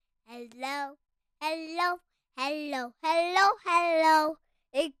Hello, hello, hello, hello, hello.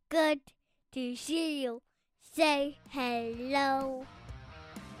 It's good to see you. Say hello.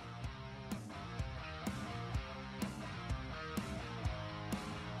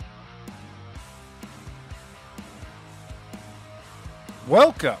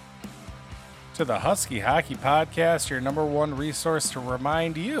 Welcome to the Husky Hockey Podcast, your number one resource to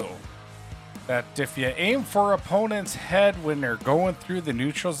remind you that if you aim for opponent's head when they're going through the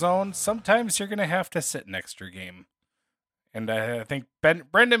neutral zone, sometimes you're going to have to sit an extra game. And I think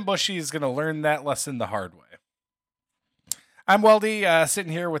Brendan Bushy is going to learn that lesson the hard way. I'm Weldy,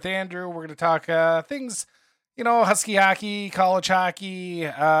 sitting here with Andrew. We're going to talk things, Husky hockey, college hockey. We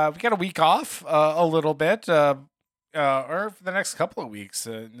got a week off a little bit. Or for the next couple of weeks,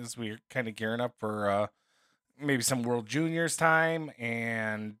 as we're kind of gearing up for maybe some World Juniors time.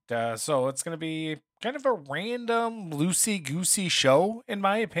 And so it's going to be kind of a random, loosey-goosey show, in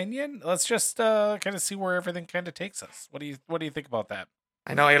my opinion. Let's just kind of see where everything kind of takes us. What do you think about that?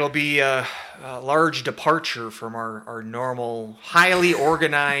 I know it'll be a large departure from our normal, highly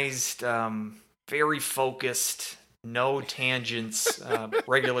organized, very focused, no tangents,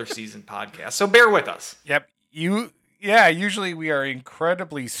 regular season podcast. So bear with us. Yep. Usually we are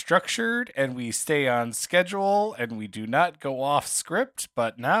incredibly structured and we stay on schedule and we do not go off script,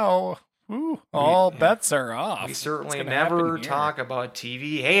 but now all bets are off. We certainly never talk about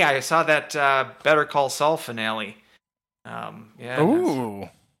TV. Hey, I saw that Better Call Saul finale. Ooh.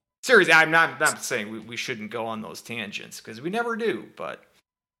 Seriously, I'm not saying we shouldn't go on those tangents because we never do, but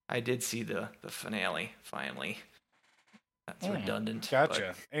I did see the finale finally. That's redundant.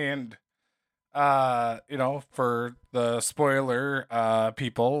 Gotcha. But... And for the spoiler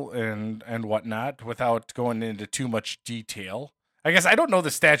people and whatnot, without going into too much detail, I guess I don't know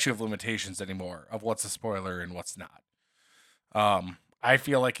the statute of limitations anymore of what's a spoiler and what's not. I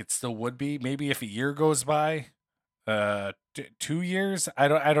feel like it still would be. Maybe if a year goes by, 2 years. I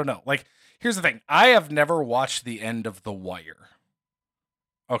don't know. Like, here's the thing. I have never watched the end of The Wire.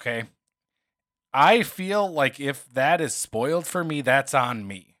 Okay. I feel like if that is spoiled for me, that's on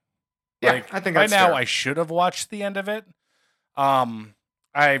me. Yeah, I think that's by now fair. I should have watched the end of it. I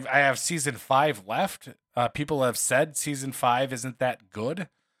have season 5 left. People have said season 5 isn't that good.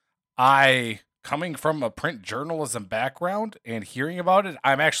 Coming from a print journalism background and hearing about it,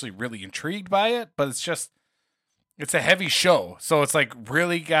 I'm actually really intrigued by it, but it's a heavy show. So it's like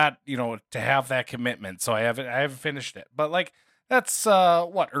really got, to have that commitment. So I haven't finished it. But like that's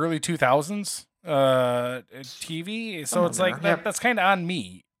early 2000s TV. So it's like that's kind of on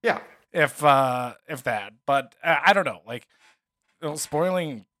me. Yeah. If that, but I don't know, like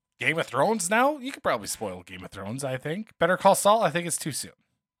spoiling Game of Thrones now, you could probably spoil Game of Thrones. I think Better Call Saul, I think it's too soon.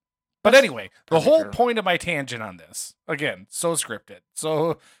 But anyway, the whole point of my tangent on this, again, so scripted,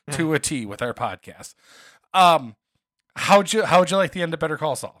 so to a T with our podcast. How'd you like the end of Better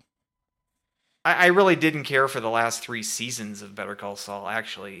Call Saul? I really didn't care for the last 3 seasons of Better Call Saul,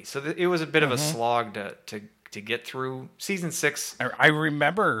 actually. So it was a bit of a slog to get through. Season 6. I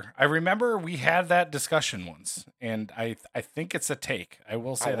remember we had that discussion once, and I think it's a take. I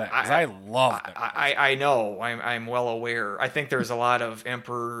will say that because I love it. I know. I'm well aware. I think there's a lot of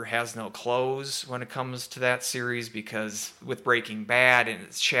Emperor Has No Clothes when it comes to that series, because with Breaking Bad and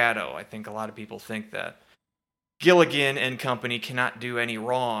its shadow, I think a lot of people think that Gilligan and company cannot do any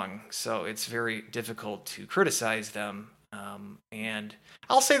wrong, so it's very difficult to criticize them. And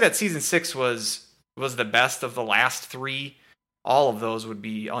I'll say that season 6 was the best of the last 3. All of those would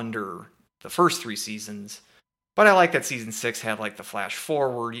be under the first 3 seasons. But I like that season 6 had like the flash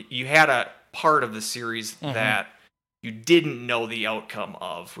forward. You had a part of the series that you didn't know the outcome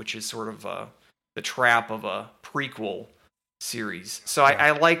of, which is sort of the trap of a prequel series. So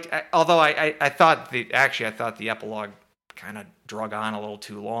I liked, although I thought the epilogue kind of drug on a little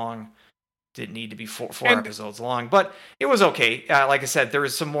too long. Didn't need to be four episodes long, but it was okay. Like I said, there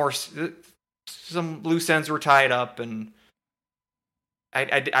was some loose ends were tied up, and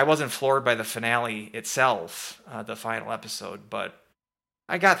I wasn't floored by the finale itself, the final episode, but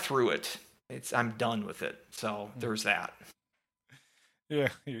I got through it. I'm done with it. So there's that. Yeah,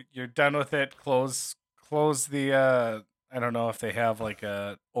 you're done with it. Close the. I don't know if they have like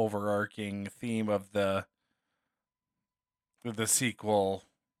a overarching theme of the sequel,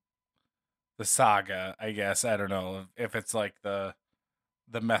 the saga. I guess I don't know if it's like the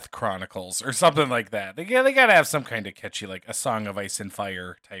Meth Chronicles or something like that. They gotta have some kind of catchy, like a Song of Ice and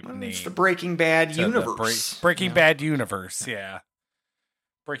Fire type name. It's the Breaking Bad universe. Breaking Bad universe, yeah.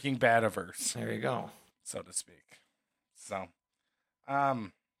 Breaking Bad-averse. There you go, so to speak. So,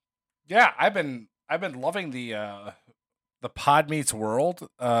 yeah, I've been loving the the Pod Meets World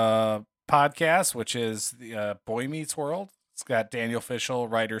podcast, which is the Boy Meets World. It's got Daniel Fishel,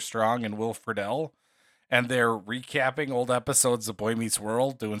 Ryder Strong, and Will Friedle. And they're recapping old episodes of Boy Meets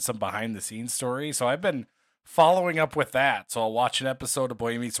World, doing some behind-the-scenes story. So I've been following up with that. So I'll watch an episode of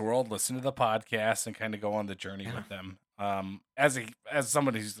Boy Meets World, listen to the podcast, and kind of go on the journey with them. As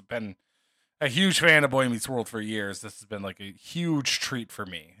somebody who's been a huge fan of Boy Meets World for years, this has been like a huge treat for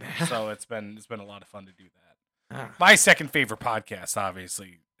me. So it's been a lot of fun to do that. My second favorite podcast,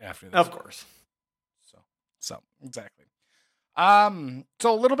 obviously, after this. Of course. So exactly. So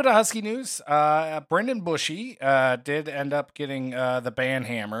a little bit of Husky news. Brendan Bushy did end up getting the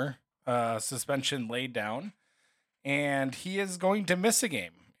banhammer suspension laid down, and he is going to miss a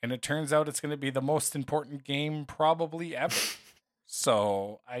game. And it turns out it's going to be the most important game probably ever.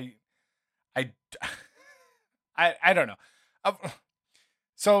 So I don't know.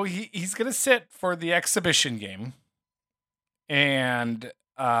 So he's going to sit for the exhibition game, and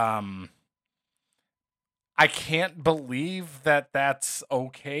I can't believe that that's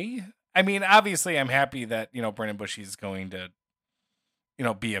okay. I mean, obviously, I'm happy that, Brendan Bushy is going to,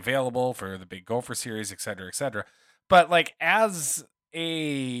 be available for the big Gopher series, et cetera, et cetera. But, like, as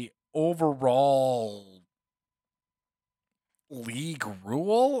a overall league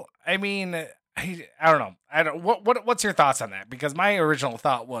rule, I mean, I don't know. What's your thoughts on that? Because my original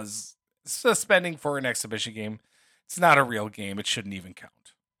thought was suspending for an exhibition game. It's not a real game. It shouldn't even count.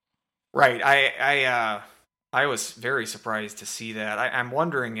 Right. I was very surprised to see that. I'm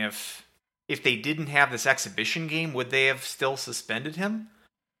wondering if they didn't have this exhibition game, would they have still suspended him?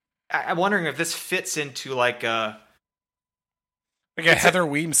 I'm wondering if this fits into like a Heather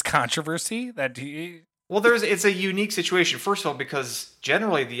Weems controversy that he. Well, it's a unique situation. First of all, because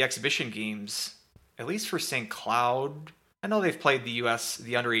generally the exhibition games, at least for St. Cloud, I know they've played the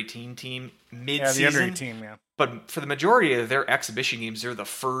under-18 team mid-season. Yeah, the under-18, yeah. But for the majority of their exhibition games, they're the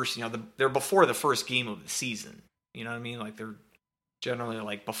first, they're before the first game of the season. You know what I mean? Like they're generally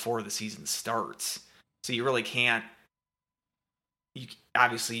like before the season starts. So you really can't.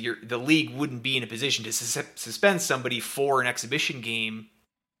 Obviously, the league wouldn't be in a position to suspend somebody for an exhibition game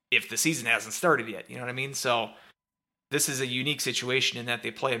if the season hasn't started yet. You know what I mean? So this is a unique situation in that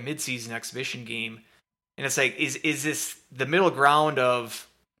they play a mid-season exhibition game, and it's like, is this the middle ground of,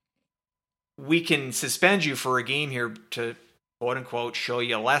 we can suspend you for a game here to quote unquote show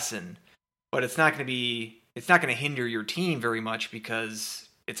you a lesson, but it's not going to hinder your team very much because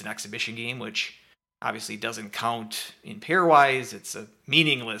it's an exhibition game, which obviously doesn't count in pairwise. It's a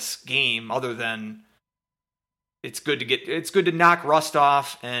meaningless game other than it's good to knock rust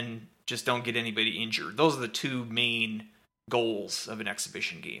off and just don't get anybody injured. Those are the two main goals of an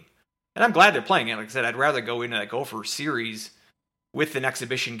exhibition game. And I'm glad they're playing it. Like I said, I'd rather go into that Gopher series with an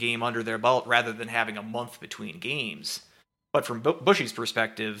exhibition game under their belt rather than having a month between games. But from Bushy's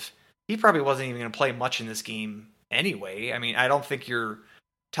perspective, he probably wasn't even going to play much in this game anyway. I mean, I don't think your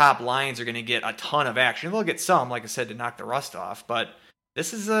top lines are going to get a ton of action. They'll get some, like I said, to knock the rust off. But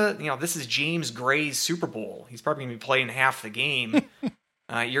this is James Gray's Super Bowl. He's probably going to be playing half the game.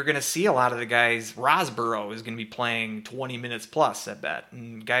 You're going to see a lot of the guys. Rosborough is going to be playing 20 minutes plus, I bet.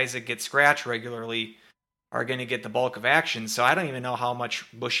 And guys that get scratched regularly are going to get the bulk of action. So I don't even know how much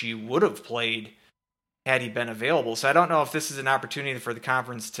Bushy would have played had he been available. So I don't know if this is an opportunity for the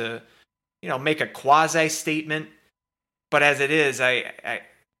conference to, make a quasi statement. But as it is,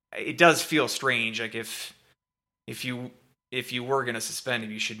 it does feel strange. Like if you were going to suspend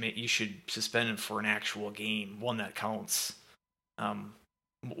him, you should suspend him for an actual game, one that counts.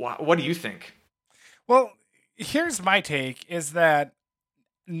 What do you think? Well, here's my take: is that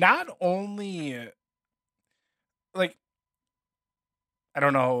not only, like, I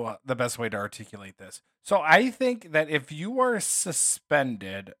don't know the best way to articulate this. So I think that if you are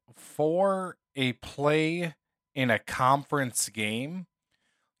suspended for a play in a conference game,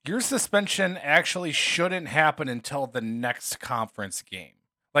 your suspension actually shouldn't happen until the next conference game.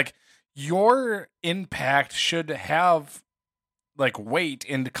 Like, your impact should have like weight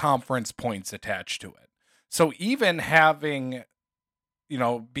in conference points attached to it. So even having,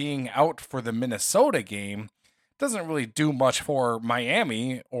 being out for the Minnesota game doesn't really do much for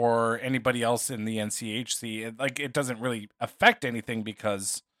Miami or anybody else in the NCHC. It doesn't really affect anything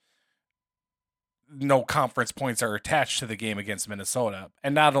because no conference points are attached to the game against Minnesota.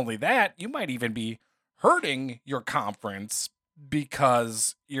 And not only that, you might even be hurting your conference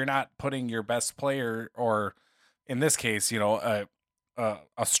because you're not putting your best player, or in this case, a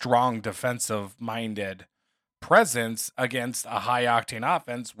strong defensive-minded presence against a high-octane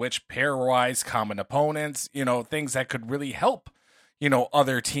offense, which pairwise common opponents, things that could really help,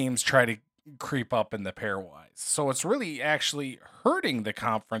 other teams try to, creep up in the pairwise. So it's really actually hurting the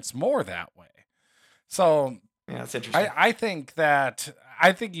conference more that way. So Yeah, that's interesting. I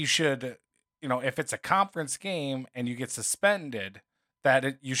think you should, if it's a conference game and you get suspended,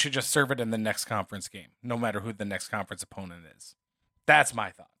 you should just serve it in the next conference game, no matter who the next conference opponent is. That's my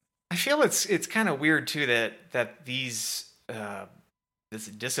thought. I feel it's kind of weird too that these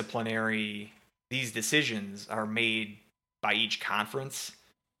these decisions are made by each conference.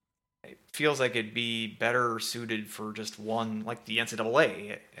 It feels like it'd be better suited for just one, like the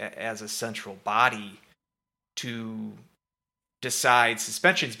NCAA as a central body to decide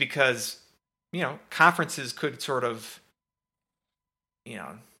suspensions, because conferences could sort of,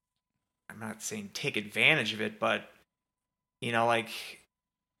 I'm not saying take advantage of it, but like,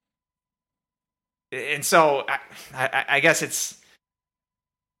 and so I guess it's,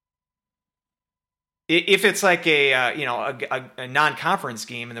 if it's like a non-conference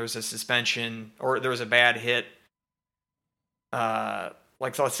game and there was a suspension or there was a bad hit,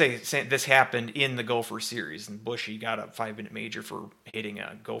 like, so let's say this happened in the Gopher series and Bushy got a 5-minute major for hitting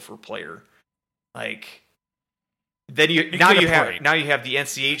a Gopher player, like, then you have the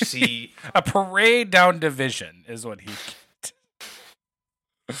NCHC a parade down division is what he.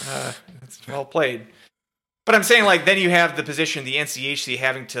 It's well played. But I'm saying, like, then you have the position, the NCHC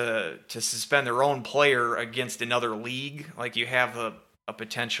having to suspend their own player against another league. Like, you have a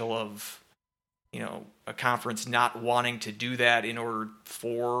potential of, a conference not wanting to do that in order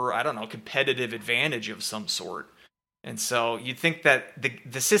for, I don't know, competitive advantage of some sort. And so you'd think that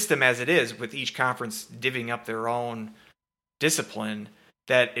the system as it is, with each conference divvying up their own discipline,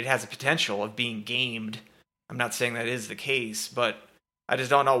 that it has a potential of being gamed. I'm not saying that is the case, but I just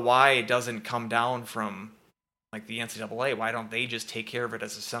don't know why it doesn't come down from, like, the NCAA. Why don't they just take care of it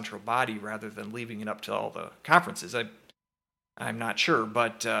as a central body rather than leaving it up to all the conferences? I'm not sure,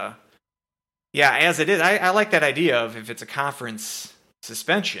 but yeah, as it is, I like that idea of, if it's a conference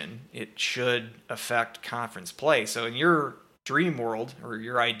suspension, it should affect conference play. So in your dream world, or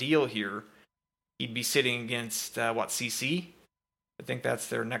your ideal here, he'd be sitting against CC? I think that's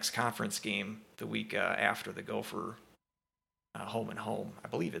their next conference game the week after the Gopher home and home. I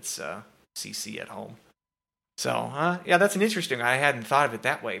believe it's CC at home. So, yeah, that's an interesting. I hadn't thought of it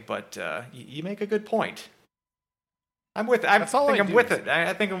that way, but you make a good point. I'm with. I think I'm with it.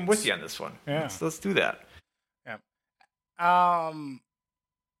 I think I'm with you on this one. Yeah, let's do that. Yeah.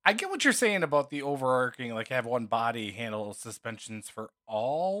 I get what you're saying about the overarching, like, have one body handle suspensions for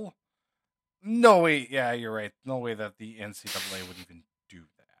all. No way. Yeah, you're right. No way that the NCAA would even do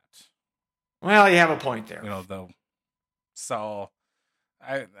that. Well, you have a point there. Though. So,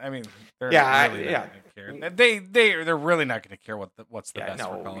 I mean, they're really not gonna care. They're really not going to care what's the best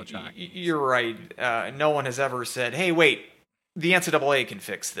for college hockey. You're right. No one has ever said, "Hey, wait, the NCAA can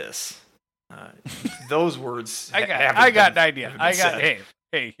fix this." Those words. I got an idea.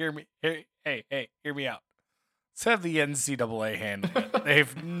 Hey, hear me. Hey, hear me out. Let's have the NCAA handle it.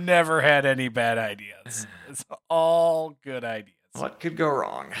 They've never had any bad ideas. It's all good ideas. What could go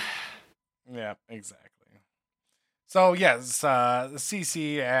wrong? Yeah, exactly. So yes,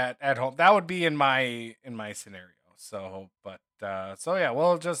 CC at home. That would be in my scenario. So yeah,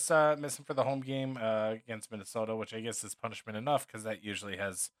 we'll just miss him for the home game against Minnesota, which I guess is punishment enough, because that usually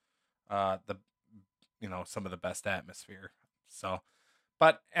has some of the best atmosphere. So,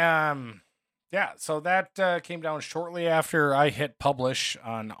 but yeah, so that came down shortly after I hit publish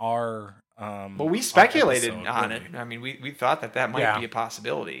on our. Well, we speculated on it. I mean, we thought that might be a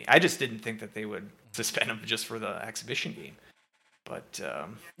possibility. I just didn't think that they would suspend him just for the exhibition game. But because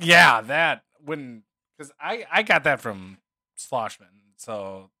I got that from Sloshman.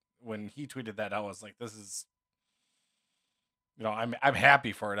 So when he tweeted that, I was like, this is, I'm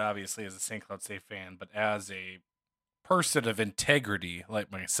happy for it, obviously, as a St. Cloud State fan, but as a person of integrity like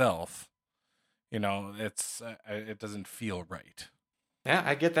myself, it doesn't feel right. Yeah,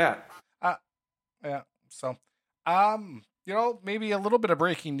 I get that. Yeah. So, maybe a little bit of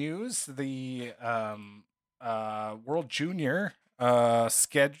breaking news. The World Junior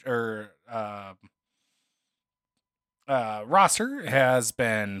roster has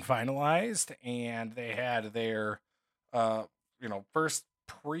been finalized, and they had their first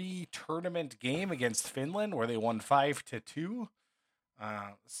pre-tournament game against Finland, where they won 5-2.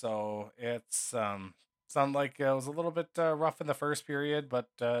 So it's sounded like it was a little bit rough in the first period, but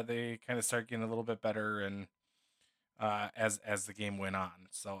they kind of started getting a little bit better, and as the game went on.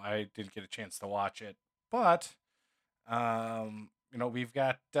 So I didn't get a chance to watch it, but we've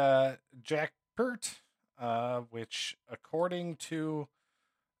got Jack Pert, which, according to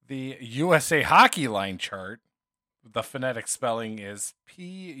the USA Hockey Line chart, The phonetic spelling is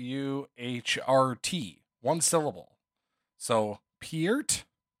Puhrt, one syllable. So Peart.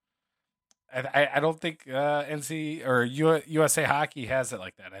 I don't think NC or USA Hockey has it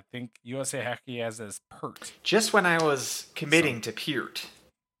like that. I think USA Hockey has it as Pert. Just when I was committing to Peart.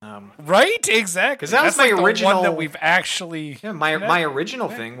 Right, exactly. Because that was my like original the one that we've actually. Yeah, my original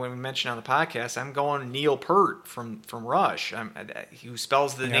thing when we mentioned on the podcast, I'm going Neil Peart from Rush. Who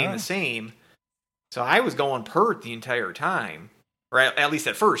spells the name the same. So I was going Peart the entire time, or at least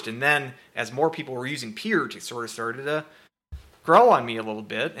at first, and then as more people were using Peart, it sort of started to grow on me a little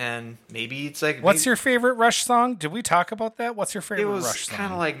bit, and maybe it's like. What's your favorite Rush song? Did we talk about that? What's your favorite Rush song? It was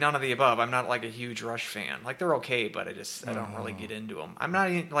kind of like none of the above. I'm not like a huge Rush fan. Like they're okay, but I don't really get into them. I'm not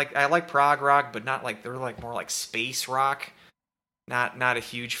even like I like prog rock, but not like they're like more like space rock. Not a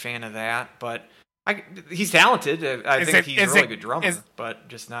huge fan of that, but he's talented. I think he's a really good drummer, but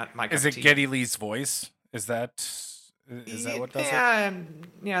just not my cup of tea. Is it Geddy Lee's voice? Is that what does it?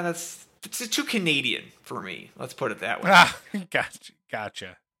 Yeah, it's too Canadian for me. Let's put it that way.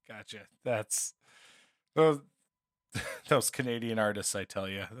 Gotcha. That's those Canadian artists, I tell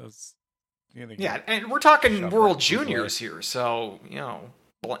you. Yeah, and we're talking World Juniors here, so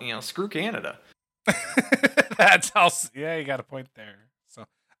screw Canada. That's how. Yeah, you got a point there. So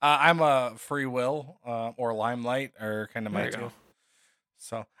I'm a Free Will or Limelight are kind of my two.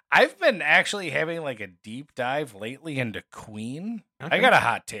 So I've been actually having like a deep dive lately into Queen. Okay. I got a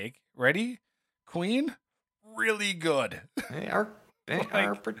hot take. Ready? Queen, really good. They are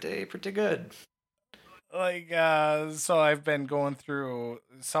pretty good. Like, so I've been going through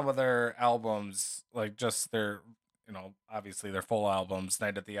some of their albums, like just their, obviously their full albums,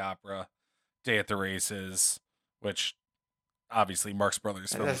 Night at the Opera, Day at the Races, which obviously Marx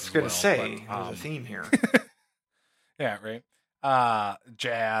Brothers. I was going to say, there's a theme here. Yeah, right.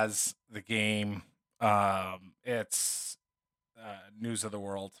 Jazz, The Game, it's News of the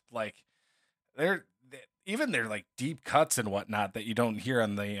World. Like, they're like deep cuts and whatnot that you don't hear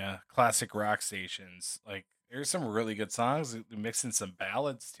on the classic rock stations. Like, there's some really good songs, mixing some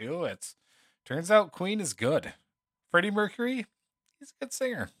ballads too. Turns out Queen is good. Freddie Mercury, he's a good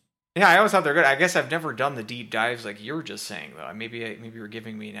singer. Yeah, I always thought they're good. I guess I've never done the deep dives like you were just saying, though. Maybe you're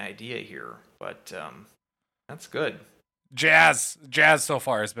giving me an idea here, but that's good. Jazz so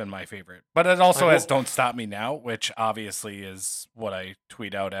far has been my favorite, but it also has "Don't Stop Me Now," which obviously is what I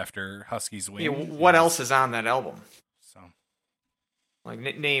tweet out after Huskies win. Yeah, what else is on that album? So, like,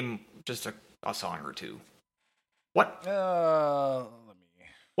 name just a song or two. What?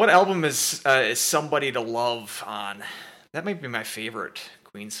 What album is "Somebody to Love" on? That might be my favorite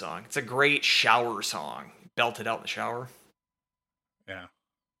Queen song. It's a great shower song. Belt it out in the shower. Yeah.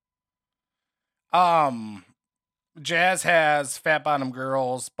 Jazz has Fat Bottom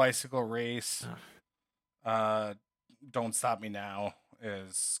Girls, Bicycle Race. Don't Stop Me Now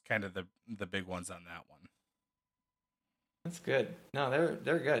is kind of the big ones on that one. That's good. No,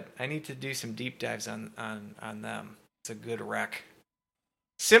 they're good. I need to do some deep dives on them. It's a good rec.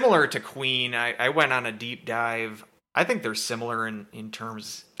 Similar to Queen, I went on a deep dive. I think they're similar in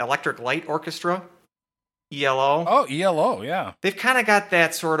terms. Electric Light Orchestra, ELO. Oh, ELO, yeah. They've kind of got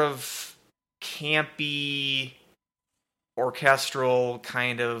that sort of campy, orchestral,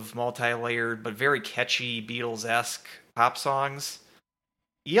 kind of multi-layered, but very catchy Beatles-esque pop songs.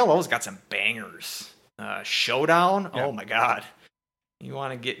 ELO's got some bangers. Showdown? Yeah. Oh my God. You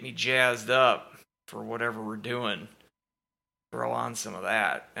want to get me jazzed up for whatever we're doing. Throw on some of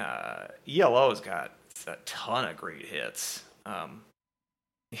that. ELO's got a ton of great hits.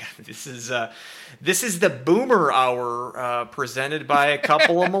 Yeah, this is the Boomer Hour presented by a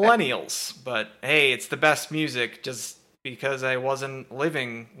couple of millennials. But hey, it's the best music. Just because I wasn't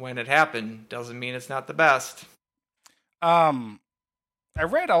living when it happened doesn't mean it's not the best. I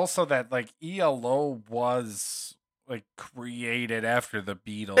read also that like ELO was like created after the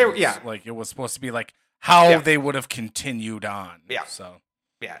Beatles. Like it was supposed to be like how they would have continued on. Yeah. So.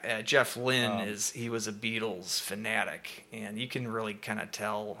 Yeah, Jeff Lynne he was a Beatles fanatic, and you can really kind of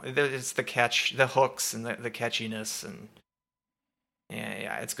tell. It's the catch, the hooks, and the catchiness, and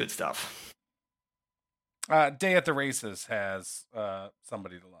yeah, it's good stuff. Day at the Races has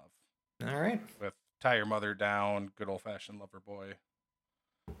Somebody to Love. All right. With Tie Your Mother Down, Good Old Fashioned Lover Boy,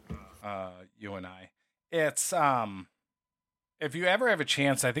 You and I. It's if you ever have a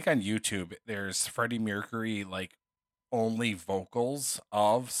chance, I think on YouTube there's Freddie Mercury like only vocals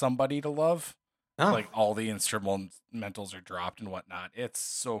of Somebody to Love. Oh. Like all the instrumentals are dropped and whatnot. It's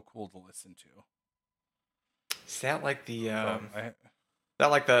so cool to listen to. Is that like the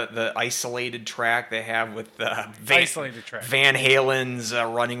the isolated track they have with Van Halen's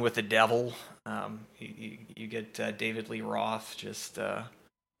 "Running with the Devil"? You get David Lee Roth just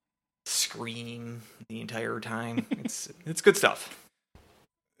screaming the entire time. It's good stuff.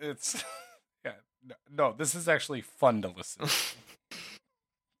 It's yeah. No, this is actually fun to listen to. So,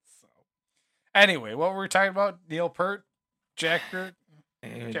 anyway, what were we talking about? Neil Peart, Jack Peart.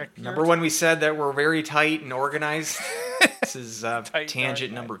 Remember when we said that we're very tight and organized? This is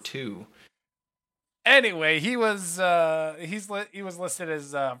tangent number 2. Anyway, he was listed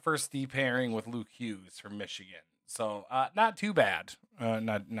as first D pairing with Luke Hughes from Michigan. So not too bad,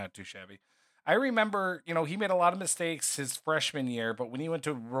 not too shabby. I remember, he made a lot of mistakes his freshman year, but when he went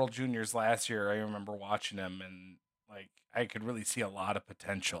to World Juniors last year, I remember watching him and I could really see a lot of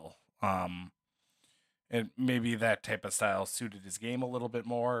potential. And maybe that type of style suited his game a little bit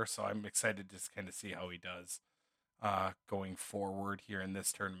more. So I'm excited to just kind of see how he does going forward here in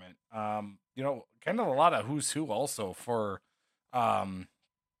this tournament. Kind of a lot of who's who also for NCHC,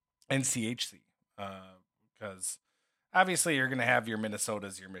 because obviously you're going to have your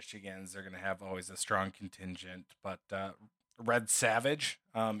Minnesotas, your Michigans. They're going to have always a strong contingent, but Red Savage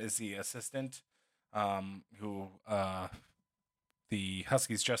is the assistant who the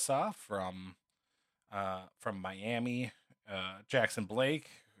Huskies just saw from Miami. Jackson Blake,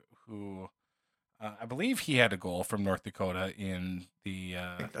 who I believe he had a goal from North Dakota in the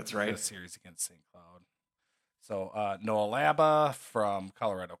I think that's right. the series against St. Cloud. So Noah Laba from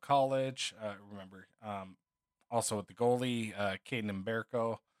Colorado College. Remember, also with the goalie, Caden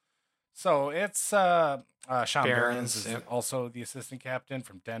Mberko. So it's Sean Behrens is also the assistant captain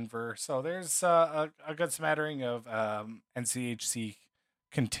from Denver. So there's a good smattering of NCHC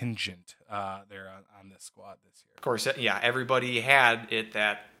contingent there on this squad this year. Of course, yeah, everybody had it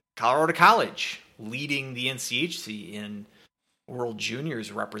that Colorado College leading the NCHC in World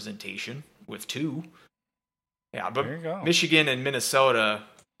Juniors representation with 2. Yeah, but Michigan and Minnesota,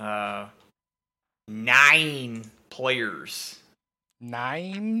 9 players.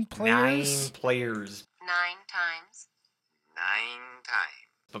 9 players? 9 players. 9 times. 9 times.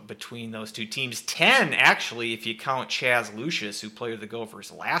 But between those 2 teams, 10 actually, if you count Chaz Lucius, who played the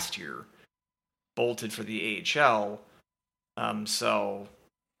Gophers last year, bolted for the AHL. So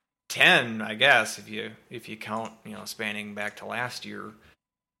 10, I guess, if you count, spanning back to last year,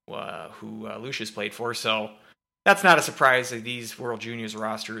 who Lucius played for. So that's not a surprise that these World Juniors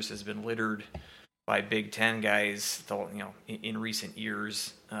rosters has been littered by Big Ten guys, in recent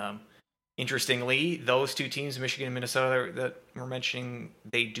years. Interestingly, those 2 teams, Michigan and Minnesota, that we're mentioning,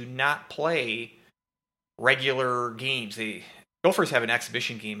 they do not play regular games. The Gophers have an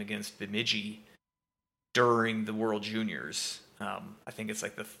exhibition game against Bemidji during the World Juniors. I think it's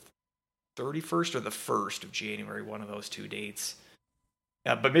like the 31st or the 1st of January, one of those 2 dates.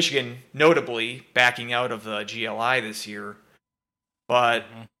 But Michigan, notably, backing out of the GLI this year, but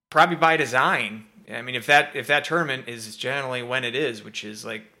probably by design. I mean, if that tournament is generally when it is, which is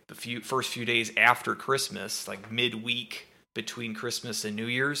like the first few days after Christmas, like midweek between Christmas and New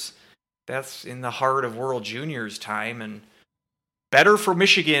Year's, that's in the heart of World Juniors time, and better for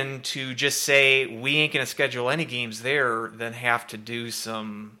Michigan to just say we ain't going to schedule any games there than have to do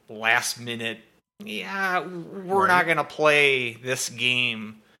some last minute. Yeah, we're not going to play this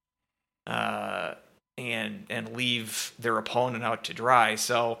game, and leave their opponent out to dry.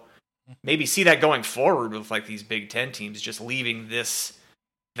 So maybe see that going forward with like these Big Ten teams, just leaving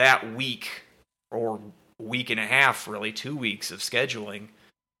that week or week and a half, really 2 weeks of scheduling,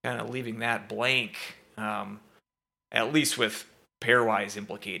 kind of leaving that blank, at least with pairwise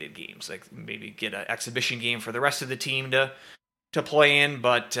implicated games. Like maybe get an exhibition game for the rest of the team to play in,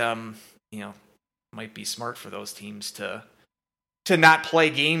 but might be smart for those teams to not play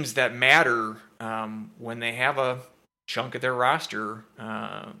games that matter when they have a chunk of their roster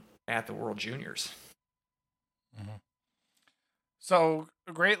at the World Juniors. Mm-hmm. So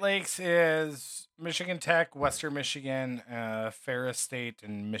Great Lakes is Michigan Tech, Western Michigan, Ferris State,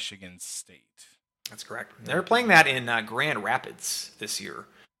 and Michigan State. That's correct. They're playing that in Grand Rapids this year.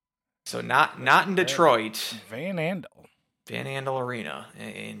 So not in Detroit. Van Andel Arena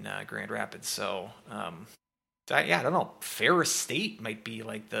in Grand Rapids. So, I don't know. Ferris State might be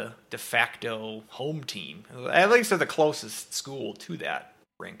like the de facto home team. At least they're the closest school to that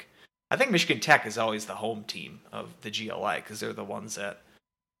rink. I think Michigan Tech is always the home team of the GLI because they're the ones that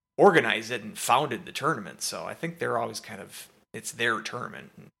organized it and founded the tournament. So I think they're always it's their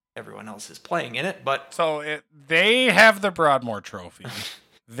tournament and everyone else is playing in it. But they have the Broadmoor Trophy.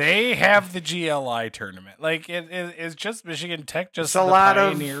 They have the GLI tournament. Like it's just Michigan Tech, just the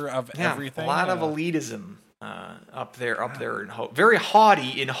pioneer of everything. A lot of elitism up there in Houghton. Very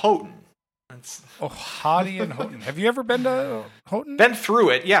haughty in Houghton. It's Oh, Hottie and Houghton. Have you ever been to Houghton? been through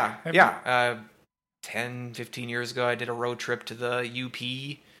it. Yeah. Have Yeah. 10, 15 years ago, I did a road trip to the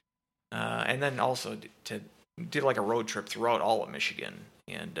UP. And then also did like a road trip throughout all of Michigan,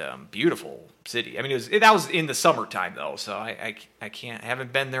 and beautiful city. I mean, that was in the summertime though, so I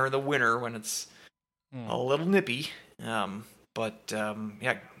haven't been there in the winter when it's a little nippy. But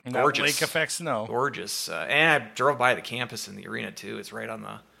yeah, gorgeous. Not lake effect snow. Gorgeous. And I drove by the campus and the arena too. It's right on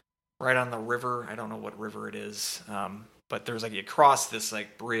the river. I don't know what river it is. But there's like you cross this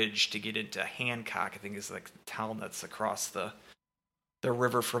like bridge to get into Hancock. I think is like the town that's across the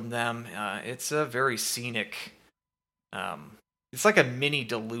river from them. It's a very scenic. It's like a mini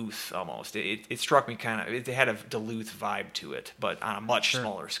Duluth almost. It struck me kind of. It had a Duluth vibe to it, but on a much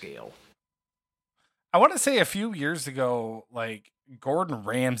smaller scale. I want to say a few years ago, like Gordon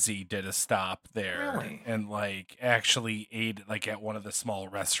Ramsay did a stop there Really? and like actually ate like at one of the small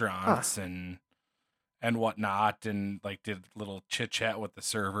restaurants and whatnot, and like did a little chit chat with the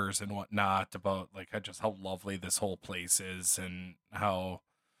servers and whatnot about like just how lovely this whole place is and how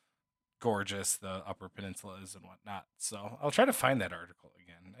gorgeous the Upper Peninsula is and whatnot. So I'll try to find that article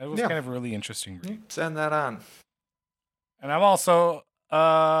again. It was kind of a really interesting read. Send that on. And I'm also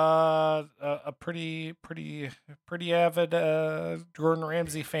a pretty avid Gordon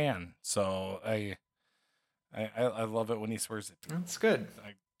Ramsay fan. So I love it when he swears it. That's good.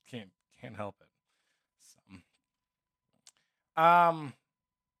 I can't help it. So,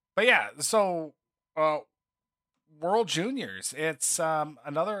 but yeah, so World Juniors, it's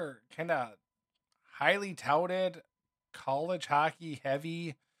another kind of highly touted college hockey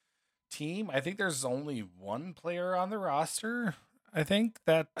heavy team. I think there's only one player on the roster, I think,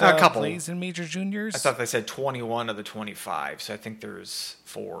 that A couple. plays in major juniors. I thought they said 21 of the 25, so I think there's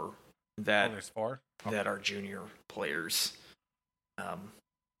 4 that there's 4 that are junior players.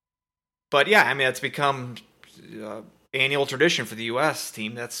 But yeah, I mean, it's become annual tradition for the U.S.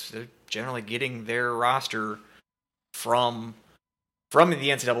 team. That's generally getting their roster from the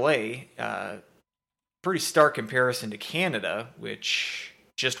NCAA. Pretty stark comparison to Canada, which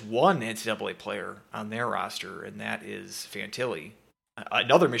just one NCAA player on their roster, and that is Fantilli,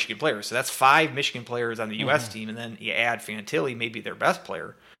 another Michigan player. So that's 5 Michigan players on the U.S. team, and then you add Fantilli, maybe their best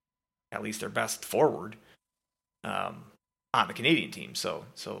player, at least their best forward, on the Canadian team. So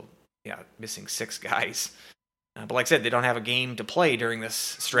yeah, missing 6 guys. But like I said, they don't have a game to play during this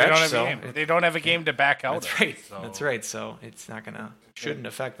stretch. They don't have a game to back out. That's right. So. That's right. So it's not shouldn't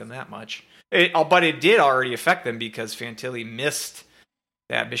affect them that much. But it did already affect them because Fantilli missed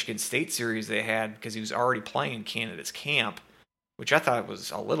that Michigan State series they had because he was already playing Canada's camp, which I thought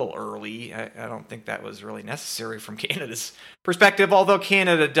was a little early. I don't think that was really necessary from Canada's perspective, although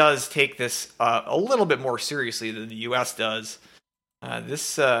Canada does take this a little bit more seriously than the U.S. does.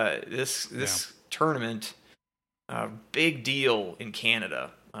 This tournament, big deal in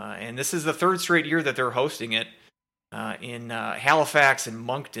Canada, and this is the 3rd straight year that they're hosting it in Halifax and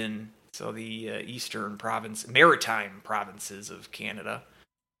Moncton, so the eastern maritime provinces of Canada,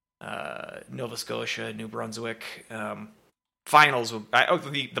 Nova Scotia, New Brunswick. Finals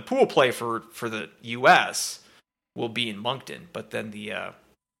the pool play for the U.S. will be in Moncton, but then the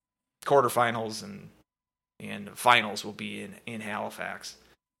quarterfinals and finals will be in Halifax.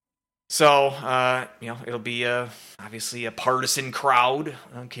 So it'll be obviously a partisan crowd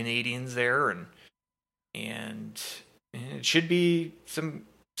of Canadians there, and it should be some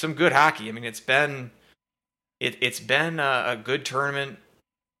good hockey. I mean, it's been a good tournament.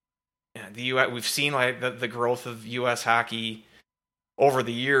 The U.S. we've seen like the growth of U.S. hockey over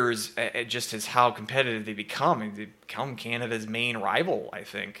the years, just as how competitive they become. And they become Canada's main rival, I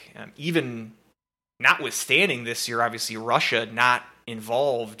think. Even notwithstanding this year, obviously Russia not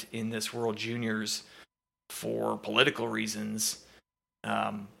involved in this World Juniors for political reasons.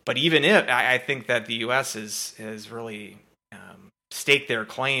 But even if I think that the U.S. has really staked their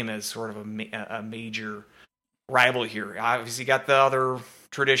claim as sort of a major rival here. Obviously, got the other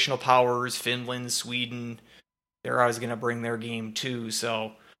traditional powers, Finland, Sweden. They're always going to bring their game too.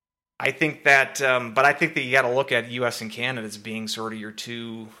 So I think that, but I think that you got to look at U.S. and Canada as being sort of your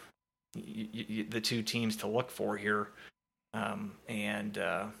the 2 teams to look for here.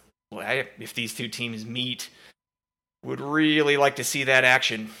 If these 2 teams meet, would really like to see that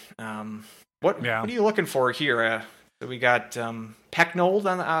action. What are you looking for here? So we got Pecknold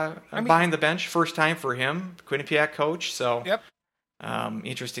behind the bench, first time for him, Quinnipiac coach. So yep.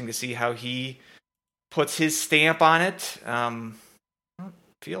 Interesting to see how he puts his stamp on it. I don't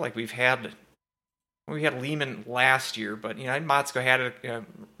feel like we had Lehman last year, but Motzko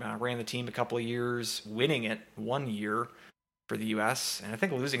ran the team a couple of years, winning it 1 year for the U.S. and I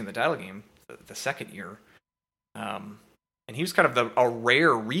think losing in the title game the second year. And he was kind of a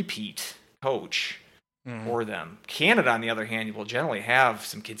rare repeat coach for them. Canada, on the other hand, will generally have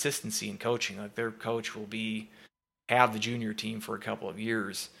some consistency in coaching. Like their coach will have the junior team for a couple of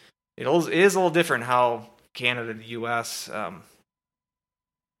years. It is a little different how Canada and the U.S.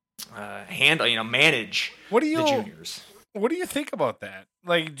 Manage the juniors. What do you think about that?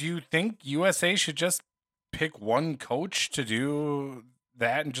 Like, do you think USA should just pick one coach to do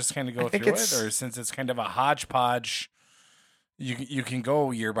that and just kind of go through it? Or since it's kind of a hodgepodge, you can go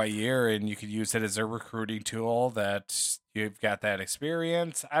year by year and you could use it as a recruiting tool that you've got that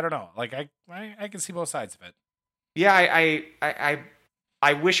experience. I don't know. Like, I can see both sides of it. Yeah,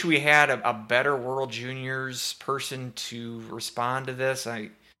 I wish we had a better World Juniors person to respond to this.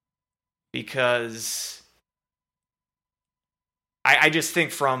 Because I just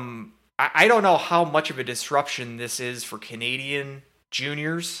think I don't know how much of a disruption this is for Canadian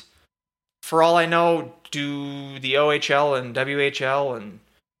juniors. For all I know, do the OHL and WHL and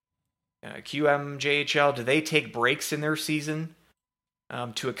QMJHL, do they take breaks in their season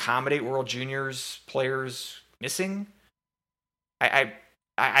to accommodate World Juniors players missing? I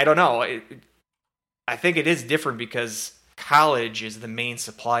don't know. I think it is different because college is the main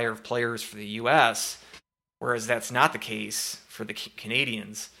supplier of players for the U.S., whereas that's not the case for the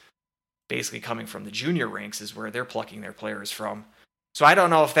Canadians. Basically coming from the junior ranks is where they're plucking their players from. So I don't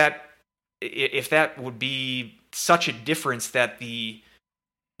know if that would be such a difference that the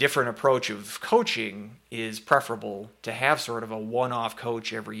different approach of coaching is preferable to have sort of a one-off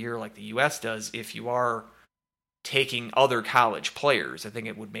coach every year like the U.S. does if you are taking other college players. I think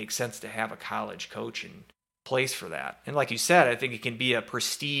it would make sense to have a college coach in place for that. And like you said, I think it can be a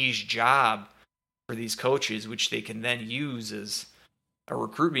prestige job for these coaches, which they can then use as a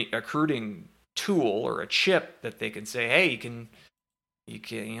recruiting tool or a chip that they can say, hey, you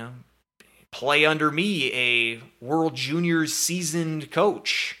can play under me, a World Juniors seasoned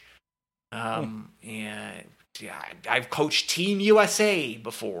coach. And yeah, I've coached Team USA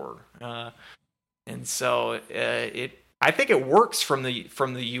before. And so I think it works from the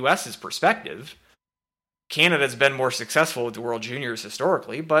US's perspective. Canada's been more successful with the World Juniors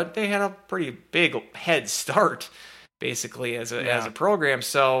historically, but they had a pretty big head start basically as a program.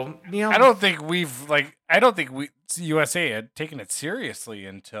 So, I don't think USA had taken it seriously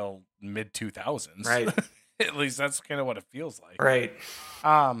until mid 2000s. Right. At least that's kind of what it feels like. Right.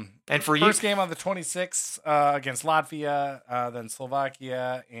 And for first game on the 26th against Latvia, then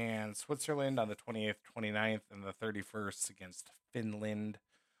Slovakia and Switzerland on the 28th, 29th, and the 31st against Finland.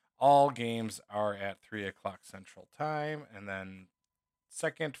 All games are at 3:00 Central Time, and then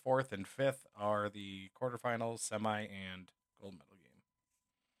 2nd, 4th, and 5th are the quarterfinals, semi, and gold medal game.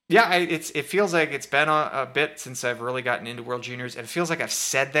 Yeah, it feels like it's been a bit since I've really gotten into World Juniors, and it feels like I've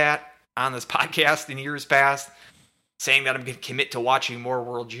said that on this podcast in years past, saying that I'm going to commit to watching more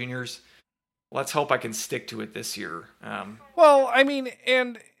World Juniors. Let's hope I can stick to it this year. Well, I mean,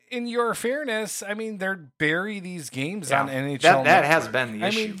 and in your fairness, I mean, they're bury these games on NHL. That has been the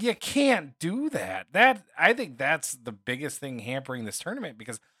issue. I mean, you can't do that. I think that's the biggest thing hampering this tournament,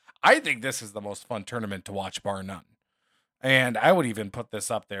 because I think this is the most fun tournament to watch, bar none. And I would even put this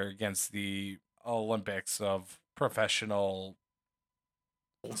up there against the Olympics of professional,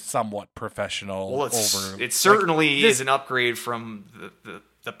 somewhat professional. Well, it certainly is an upgrade from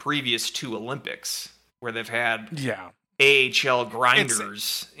the previous two Olympics, where they've had AHL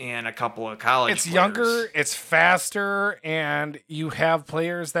grinders and a couple of college players. Younger, it's faster, and you have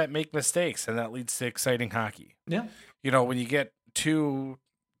players that make mistakes, and that leads to exciting hockey. Yeah. When you get two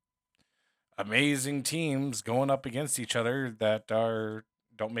amazing teams going up against each other that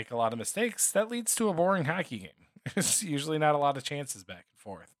don't make a lot of mistakes, that leads to a boring hockey game. It's usually not a lot of chances back and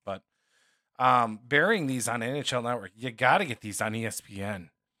forth. But burying these on NHL Network, you got to get these on ESPN.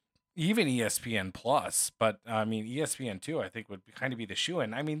 Even ESPN Plus, but I mean ESPN 2, I think would kind of be the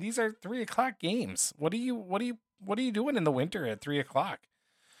shoe-in. I mean, these are 3:00 games. What are you doing in the winter at 3:00?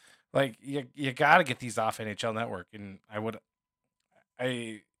 Like, you got to get these off NHL Network, and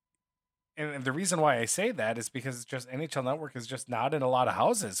and the reason why I say that is because it's just NHL Network is just not in a lot of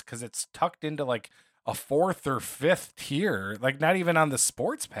houses, because it's tucked into like a 4th or 5th tier, like not even on the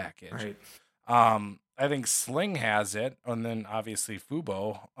sports package. Right. I think Sling has it, and then obviously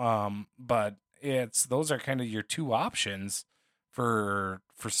Fubo. But those are kind of your two options for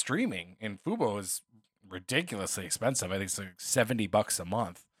streaming, and Fubo is ridiculously expensive. I think it's like $70 a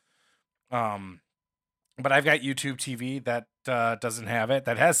month. But I've got YouTube TV that doesn't have it.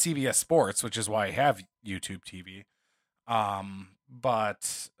 That has CBS Sports, which is why I have YouTube TV.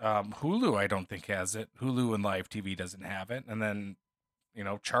 But Hulu, I don't think has it. Hulu and Live TV doesn't have it, and then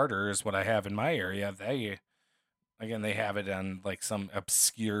Charter is what I have in my area. They have it on like some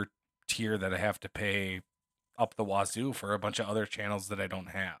obscure tier that I have to pay up the wazoo for a bunch of other channels that I don't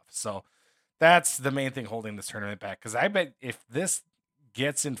have. So that's the main thing holding this tournament back. Because I bet if this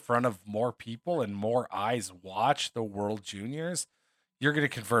gets in front of more people and more eyes watch the World Juniors, you're going to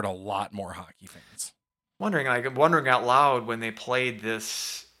convert a lot more hockey fans. Wondering out loud when they played the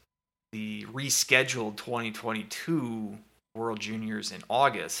rescheduled 2022 World Juniors in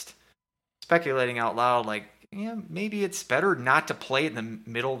August, speculating out loud, like, yeah, maybe it's better not to play it in the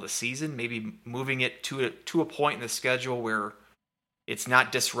middle of the season, maybe moving it to a point in the schedule where it's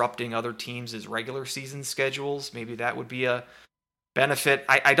not disrupting other teams' regular season schedules. Maybe that would be a benefit.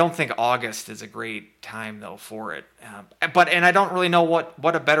 I don't think August is a great time, though, for it. And I don't really know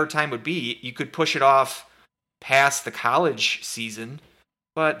what a better time would be. You could push it off past the college season,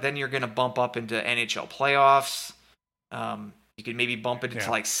 but then you're going to bump up into NHL playoffs. You could maybe bump it into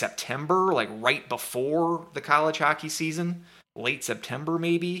like September, like right before the college hockey season, late September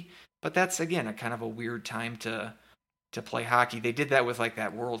maybe. But that's, again, a kind of a weird time to play hockey. They did that with like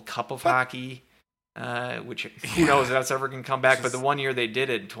that World Cup of hockey, which who knows if that's ever going to come back. But the one year they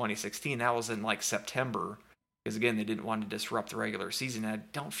did it in 2016, that was in like September. Because, again, they didn't want to disrupt the regular season. I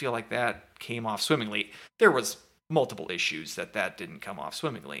don't feel like that came off swimmingly. There was multiple issues that didn't come off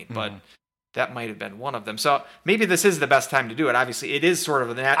swimmingly, but that might have been one of them. So maybe this is the best time to do it. Obviously, it is sort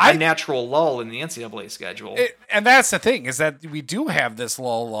of a natural lull in the NCAA schedule. And that's the thing, is that we do have this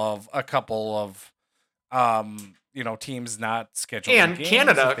lull of a couple of teams not scheduling and games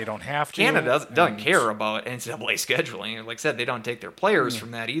Canada, they don't have to. Canada doesn't care about NCAA scheduling. Like I said, they don't take their players from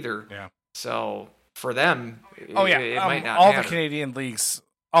that either. Yeah. So for them, it might not all matter. the Canadian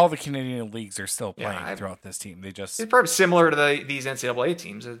leagues are still playing throughout this team. It's probably similar to these NCAA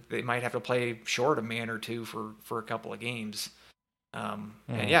teams. They might have to play short a man or two for a couple of games. And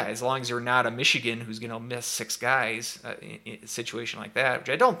as long as you're not a Michigan who's going to miss 6 guys in a situation like that, which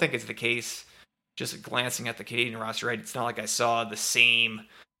I don't think is the case. Just glancing at the Canadian roster, right? It's not like I saw the same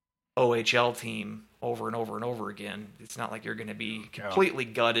OHL team over and over and over again. It's not like you're going to be completely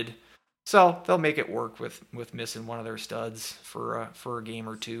gutted. So they'll make it work with missing one of their studs for a game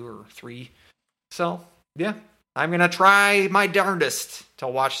or 2 or 3. So yeah, I'm gonna try my darndest to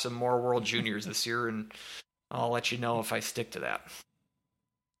watch some more World Juniors this year, and I'll let you know if I stick to that.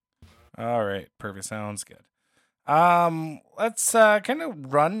 All right, perfect. Sounds good. Let's kind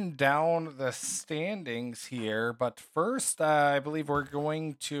of run down the standings here, but first, I believe we're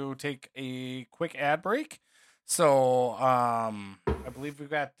going to take a quick ad break. So, I believe we've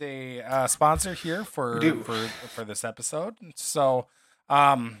got a sponsor here for this episode. So,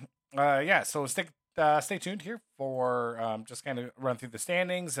 so stay tuned here for just kind of run through the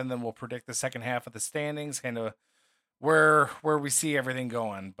standings, and then we'll predict the second half of the standings, kind of where we see everything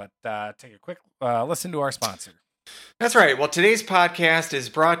going. But take a quick listen to our sponsor. That's right. Well, today's podcast is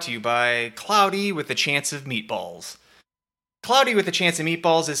brought to you by Cloudy with a Chance of Meatballs. Cloudy with a Chance of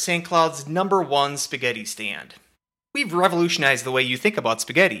Meatballs is St. Cloud's #1 spaghetti stand. We've revolutionized the way you think about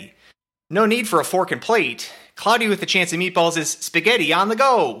spaghetti. No need for a fork and plate. Cloudy with a Chance of Meatballs is spaghetti on the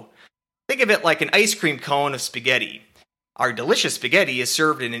go. Think of it like an ice cream cone of spaghetti. Our delicious spaghetti is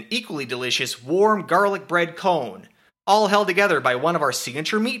served in an equally delicious warm garlic bread cone, all held together by one of our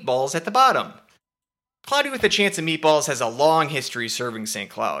signature meatballs at the bottom. Cloudy with a Chance of Meatballs has a long history serving St.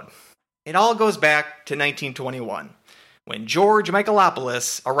 Cloud. It all goes back to 1921, when George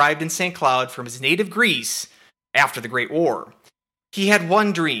Michaelopoulos arrived in St. Cloud from his native Greece after the Great War. He had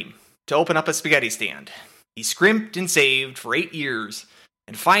one dream, to open up a spaghetti stand. He scrimped and saved for 8 years,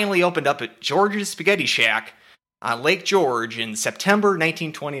 and finally opened up at George's Spaghetti Shack on Lake George in September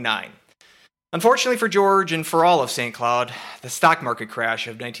 1929. Unfortunately for George and for all of St. Cloud, the stock market crash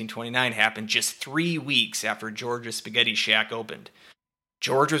of 1929 happened just 3 weeks after George's Spaghetti Shack opened.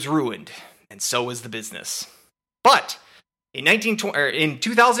 George was ruined, and so was the business. But in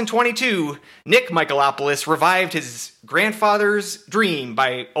 2022, Nick Michaelopoulos revived his grandfather's dream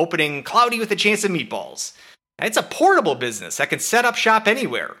by opening Cloudy with a Chance of Meatballs. And it's a portable business that can set up shop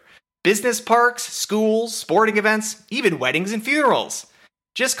anywhere. Business parks, schools, sporting events, even weddings and funerals.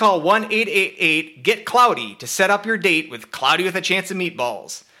 Just call 1-888-GET-CLOUDY to set up your date with Cloudy with a Chance of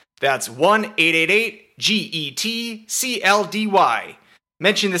Meatballs. That's 1-888-GETCLDY.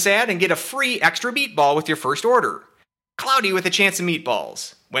 Mention this ad and get a free extra meatball with your first order. Cloudy with a Chance of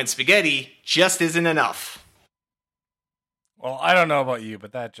Meatballs, when spaghetti just isn't enough. Well, I don't know about you,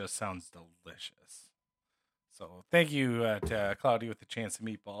 but that just sounds delicious. So thank you to Cloudy with a Chance of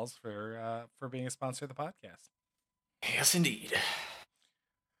Meatballs for being a sponsor of the podcast. Yes, indeed.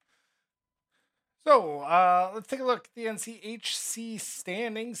 So let's take a look at the NCHC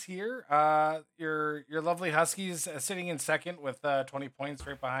standings here. Your lovely Huskies sitting in second with 20 points,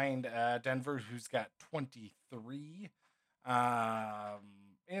 right behind Denver, who's got 23.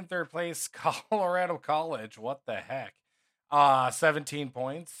 In third place, Colorado College. What the heck? 17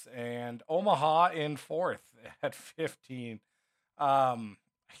 points, and Omaha in fourth at 15.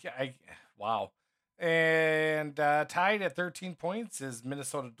 Wow. And tied at 13 points is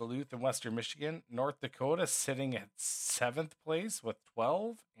Minnesota, Duluth, and Western Michigan. North Dakota sitting at seventh place with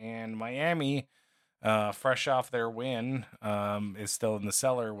 12. And Miami, fresh off their win, is still in the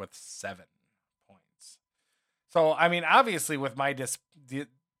cellar with 7 points. So, I mean, obviously, with my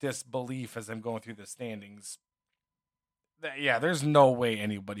disbelief as I'm going through the standings, yeah, there's no way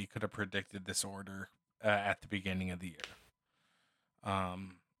anybody could have predicted this order at the beginning of the year.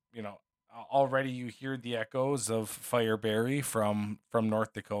 You know, already you hear the echoes of Fireberry from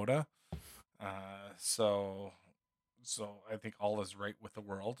North Dakota. So I think all is right with the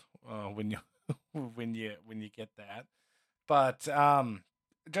world when you when you get that. But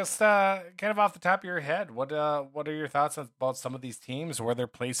just kind of off the top of your head, what are your thoughts about some of these teams, where their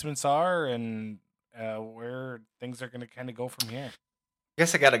placements are, and where things are going to kind of go from here? I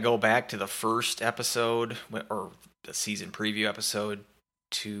guess I got to go back to the first episode or the season preview episode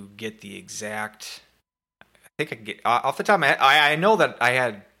to get the exact. I think I can get off the top of my head. I know that I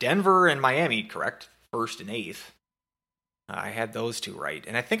had Denver and Miami correct, first and eighth. I had those two right,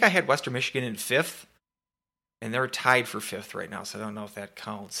 and I think I had Western Michigan in fifth, and they're tied for fifth right now. So I don't know if that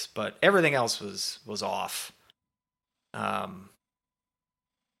counts, but everything else was off. I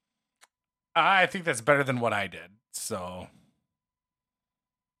think that's better than what I did. So.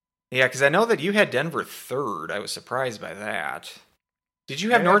 Yeah, because I know that you had Denver third. I was surprised by that. Did you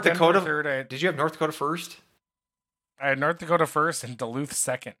have North Dakota third? Did you have North Dakota first? I had North Dakota first and Duluth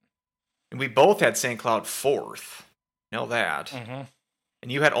second. And we both had St. Cloud fourth. Know that. Mm-hmm.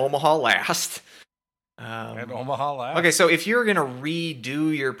 And you had Omaha last. I had Omaha last. Okay, so if you're going to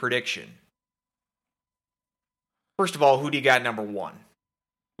redo your prediction, first of all, who do you got number one?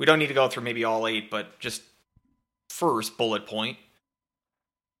 We don't need to go through maybe all 8, but just first bullet point.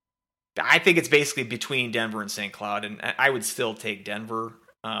 I think it's basically between Denver and St. Cloud, and I would still take Denver.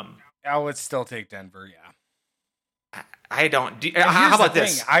 I would still take Denver, yeah. I don't. How about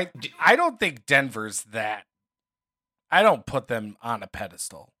this? I don't think Denver's that. I don't put them on a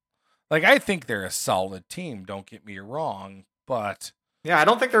pedestal. Like, I think they're a solid team, don't get me wrong, but... Yeah, I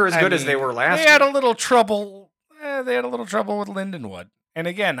don't think they're as good as they were last year. They had a little trouble. They had a little trouble with Lindenwood. And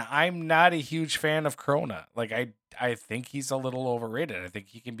again, I'm not a huge fan of Krona. Like, I think he's a little overrated. I think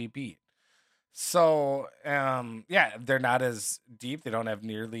he can be beat. So, yeah, they're not as deep. They don't have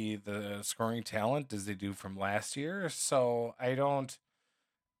nearly the scoring talent as they do from last year. So I don't,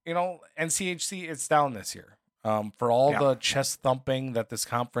 NCHC, it's down this year. For all the chest thumping that this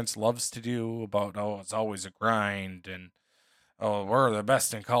conference loves to do about, it's always a grind and, we're the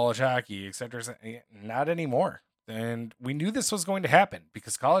best in college hockey, et cetera. Not anymore. And we knew this was going to happen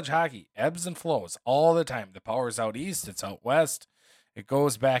because college hockey ebbs and flows all the time. The power's out east, it's out west. It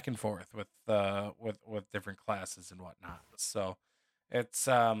goes back and forth with different classes and whatnot. So it's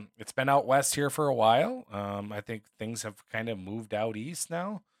been out west here for a while. I think things have kind of moved out east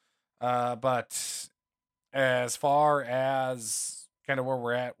now. But as far as kind of where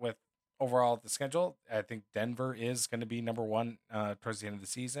we're at with overall the schedule, I think Denver is going to be number one towards the end of the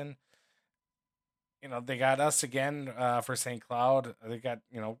season. They got us again for St. Cloud. They got,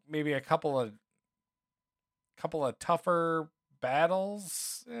 maybe a couple of tougher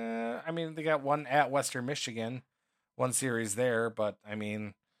battles. They got one at Western Michigan, one series there, but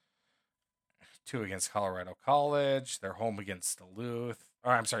 2 against Colorado College. They're home against Duluth.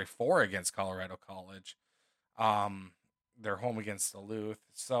 4 against Colorado College. They're home against Duluth.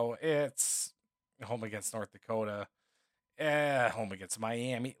 So it's home against North Dakota. Home against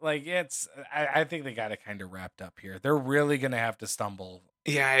Miami. I think they got it kind of wrapped up here. They're really going to have to stumble.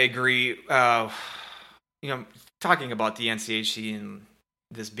 Yeah, I agree. Talking about the NCHC and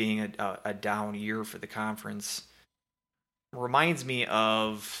this being a down year for the conference reminds me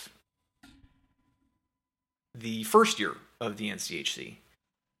of the first year of the NCHC,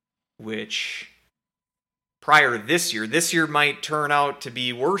 which prior to this year might turn out to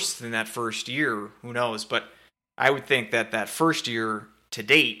be worse than that first year. Who knows? But I would think that first year to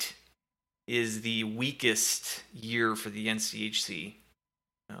date is the weakest year for the NCHC.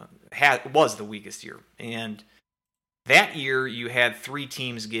 Was the weakest year. And that year you had 3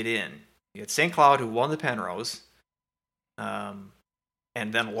 teams get in. You had St. Cloud, who won the Penrose, and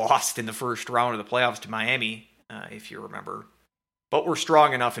then lost in the first round of the playoffs to Miami, if you remember. but were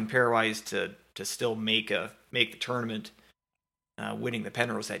strong enough in pairwise to still make the tournament, winning the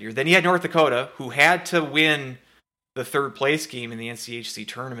Penrose that year. Then you had North Dakota, who had to win the third place game in the NCHC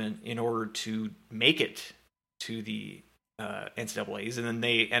tournament in order to make it to the NCAAs, and then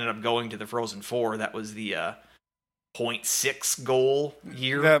they ended up going to the Frozen Four. That was the 0.6 goal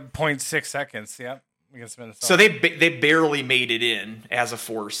year. The 0.6 seconds, yep. Against Minnesota. So they barely made it in as a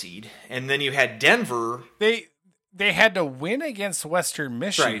 4 seed. And then you had Denver. They had to win against Western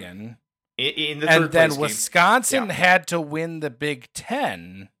Michigan. Right. In the third and then place Wisconsin game. had to win the Big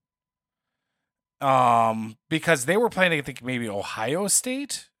Ten. Because they were playing, I think, maybe Ohio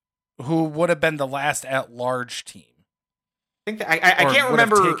State, who would have been the last at-large team. I think I can't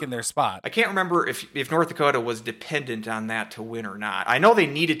remember taken their spot. I can't remember if North Dakota was dependent on that to win or not. I know they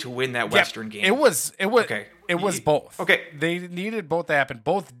needed to win that Western game. It was okay. It was both. Okay. They needed both to happen.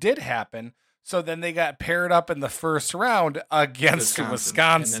 Both did happen. So then they got paired up in the first round against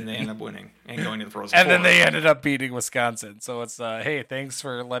Wisconsin. And then they ended up winning and going to the Frozen And Four. then they ended up beating Wisconsin. So it's hey, thanks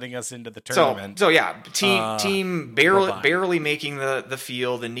for letting us into the tournament. So yeah, team barely making the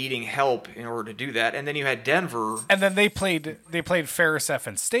field and needing help in order to do that. And then you had Denver. And then they played Ferris F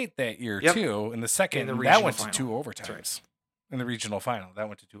and State that year too in the second. In the that went final. to 2 overtimes. Right. In the regional final, that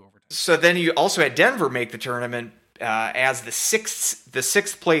went to 2 overtimes. So then you also had Denver make the tournament as the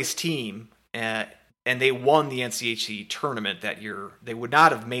sixth place team. And they won the NCHC tournament that year. They would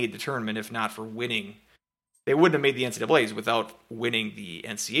not have made the tournament if not for winning. They wouldn't have made the NCAAs without winning the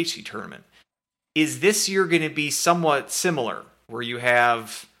NCHC tournament. Is this year going to be somewhat similar, where you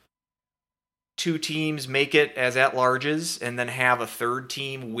have 2 teams make it as at-larges and then have a third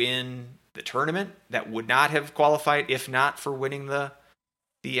team win the tournament that would not have qualified if not for winning the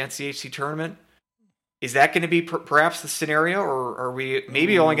NCHC tournament? Is that going to be perhaps the scenario, or are we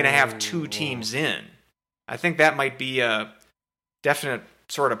maybe only going to have 2 teams in? I think that might be a definite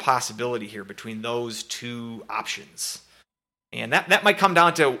sort of possibility here between those 2 options. And that might come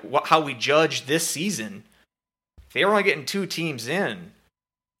down to how we judge this season. If they're only getting 2 teams in,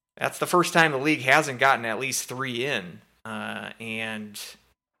 that's the first time the league hasn't gotten at least 3 in. And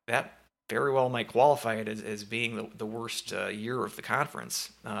that very well might qualify it as being the worst year of the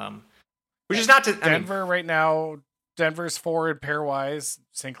conference. Which is not to Denver right now. Denver's 4 in pairwise.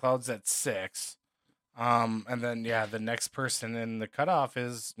 St. Cloud's at 6. And then the next person in the cutoff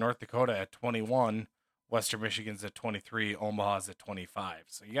is North Dakota at 21. Western Michigan's at 23. Omaha's at 25.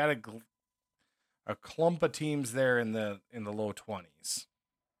 So you got a clump of teams there in the low 20s.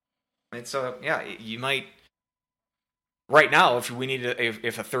 And so you might right now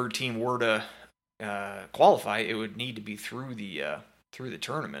if a third team were to qualify, it would need to be through the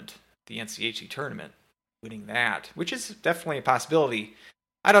tournament. The NCHC tournament, winning that, which is definitely a possibility.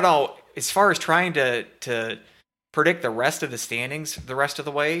 I don't know, as far as trying to predict the rest of the standings the rest of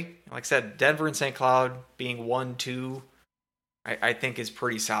the way, like I said, Denver and St. Cloud being 1-2, I think is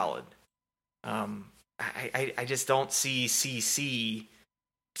pretty solid. I just don't see CC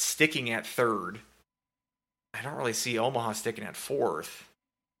sticking at 3rd. I don't really see Omaha sticking at 4th.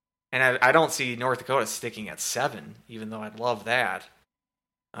 And I don't see North Dakota sticking at 7, even though I'd love that.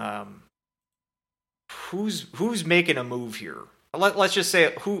 Who's making a move here? Let's just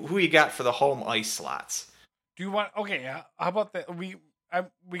say who you got for the home ice slots. Do you want? Okay, how about that? We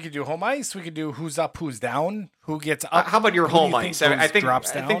could do home ice. We could do who's up, who's down, who gets up. How about your home ice? I think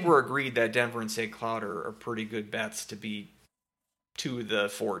down? We're agreed that Denver and St. Cloud are pretty good bets to be 2 of the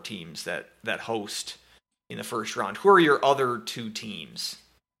 4 teams that host in the first round. Who are your other 2 teams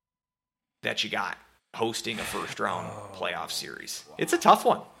that you got hosting a first round playoff series? It's a tough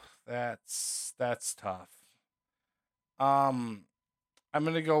one. That's tough. I'm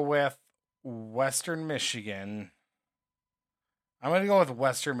gonna go with Western Michigan. I'm gonna go with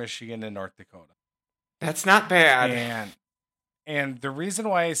Western Michigan and North Dakota. That's not bad. And the reason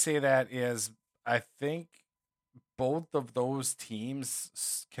why I say that is I think both of those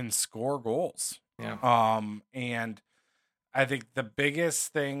teams can score goals. Yeah. And I think the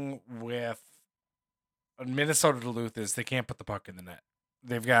biggest thing with Minnesota Duluth is they can't put the puck in the net.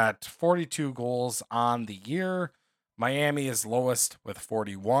 They've got 42 goals on the year. Miami is lowest with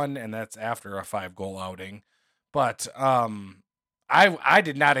 41, and that's after a 5-goal outing. But I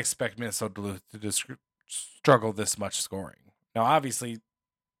did not expect Minnesota Duluth to struggle this much scoring. Now, obviously,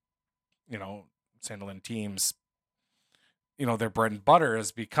 Sandelin teams, their bread and butter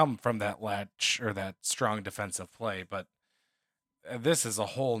has become from that latch or that strong defensive play. But this is a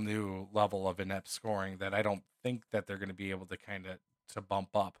whole new level of inept scoring that I don't think that they're going to be able to to bump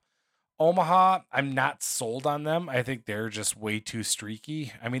up. Omaha, I'm not sold on them. I think they're just way too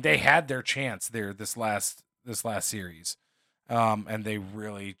streaky. I mean, they had their chance there this last series. and they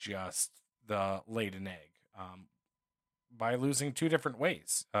really just laid an egg by losing two different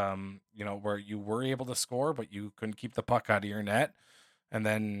ways. Where you were able to score, but you couldn't keep the puck out of your net, and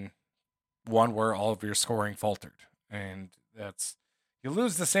then one where all of your scoring faltered. And you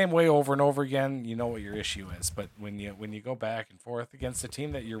lose the same way over and over again. You know what your issue is, but when you go back and forth against a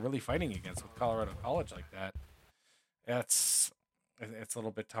team that you're really fighting against with Colorado College like that, it's a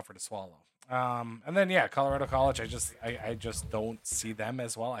little bit tougher to swallow. And then Colorado College, I just don't see them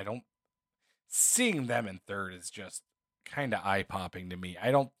as well. Seeing them in third is just kind of eye popping to me.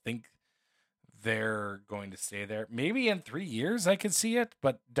 I don't think they're going to stay there. Maybe in 3 years I could see it,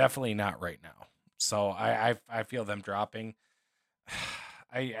 but definitely not right now. So I feel them dropping.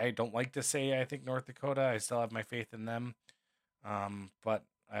 I don't like to say I think North Dakota. I still have my faith in them, but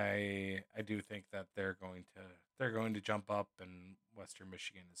I do think that they're going to jump up, and Western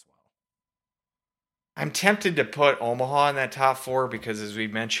Michigan as well. I'm tempted to put Omaha in that top four because, as we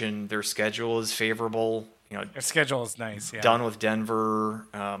mentioned, their schedule is favorable. Their schedule is nice. Yeah. Done with Denver.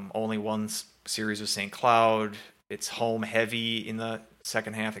 Only one series with St. Cloud. It's home heavy in the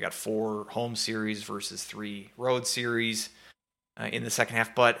second half. They got 4 home series versus 3 road series in the second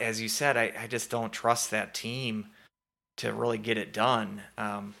half. But as you said, I just don't trust that team to really get it done.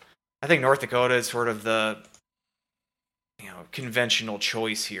 I think North Dakota is sort of the conventional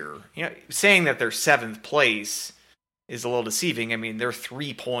choice here. Saying that they're 7th place is a little deceiving. I mean, they're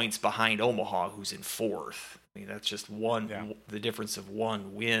 3 points behind Omaha, who's in 4th. I mean, that's just the difference of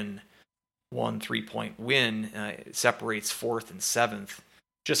one win. 1 3-point win separates 4th and 7th.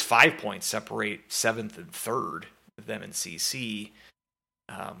 Just 5 points separate 7th and 3rd with them in CC.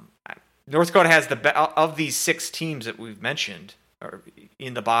 North Dakota has of these 6 teams that we've mentioned, or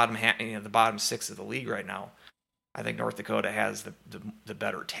in the bottom the bottom 6 of the league right now. I think North Dakota has the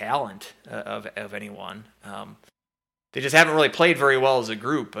better talent of anyone. They just haven't really played very well as a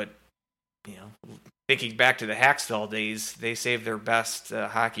group. But thinking back to the Haxtell days, they saved their best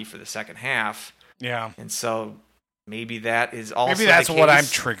hockey for the second half. Yeah, and so maybe that is also maybe that's the what I'm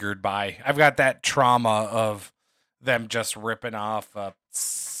case. triggered by. I've got that trauma of them just ripping off a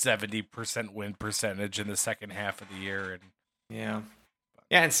 70% win percentage in the second half of the year, and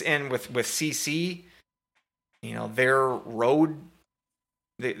and with CC. Their road,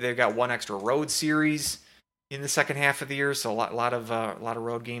 they've got 1 extra road series in the second half of the year, so a lot of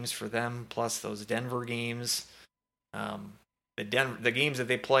road games for them, plus those Denver games. The games that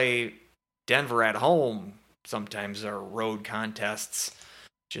they play Denver at home sometimes are road contests,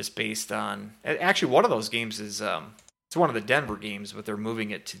 just based on. Actually, one of those games is it's one of the Denver games, but they're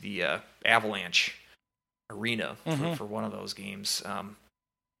moving it to the Avalanche Arena for one of those games.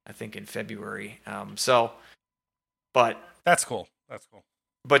 I think in February. But that's cool.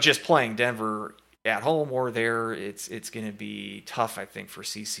 But just playing Denver at home or there, it's going to be tough, I think, for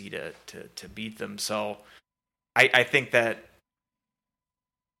CC to beat them. So I think that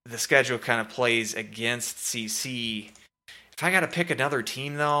the schedule kind of plays against CC. If I got to pick another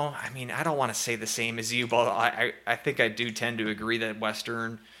team, though, I mean, I don't want to say the same as you, but I think I do tend to agree that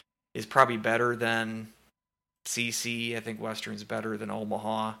Western is probably better than CC. I think Western's better than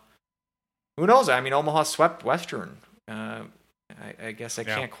Omaha. Who knows? I mean, Omaha swept Western. I guess I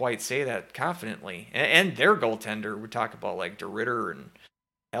can't quite say that confidently. And their goaltender, we talk about like DeRitter and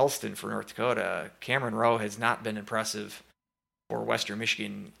Elston for North Dakota. Cameron Rowe has not been impressive for Western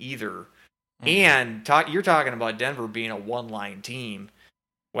Michigan either. Mm-hmm. And you're talking about Denver being a one-line team.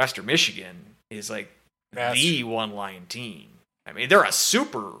 Western Michigan is like the one-line team. I mean, they're a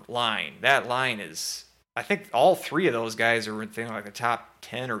super line. That line is... I think all 3 of those guys are within like the top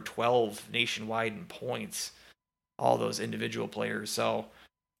 10 or 12 nationwide in points, all those individual players. So,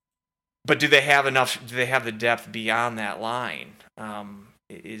 but do they have enough? Do they have the depth beyond that line?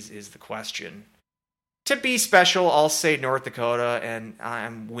 Is the question. To be special, I'll say North Dakota, and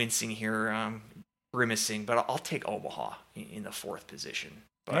I'm wincing here, grimacing, but I'll take Omaha in the 4th position.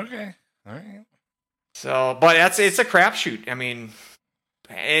 But, okay, all right. So, but it's a crapshoot. I mean.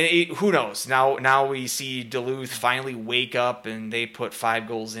 And who knows? Now we see Duluth finally wake up and they put 5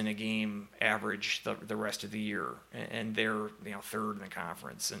 goals in a game average the rest of the year, and they're 3rd in the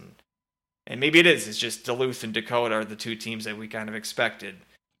conference, and maybe it is. It's just Duluth and Dakota are the 2 teams that we kind of expected.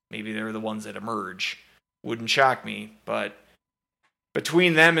 Maybe they're the ones that emerge. Wouldn't shock me, but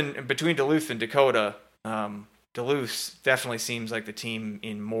between Duluth and Dakota, Duluth definitely seems like the team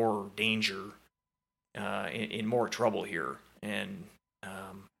in more danger, in more trouble here, and.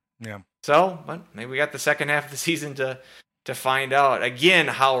 So, but maybe we got the second half of the season to find out again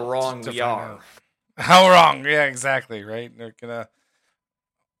how wrong we are. How wrong? Yeah, exactly. Right. They're gonna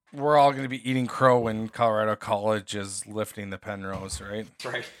we're all going to be eating crow when Colorado College is lifting the Penrose, right?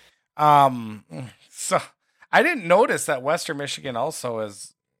 Right. So I didn't notice that Western Michigan also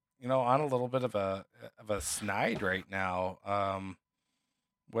is, on a little bit of a snide right now.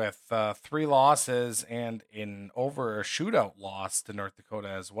 With 3 losses and over a shootout loss to North Dakota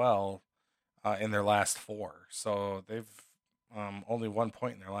as well in their last 4. So they've only 1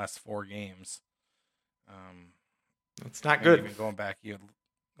 point in their last 4 games. It's not good. Even going back,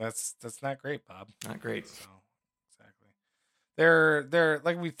 that's not great, Bob. Not great. So exactly, they're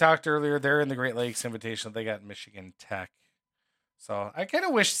like we talked earlier. They're in the Great Lakes Invitational. They got Michigan Tech. So I kind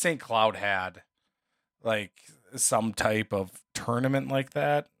of wish St. Cloud had like some type of tournament like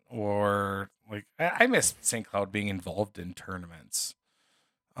that, or like I miss St. Cloud being involved in tournaments.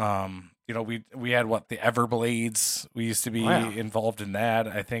 We had the Everblades. We used to be involved in that,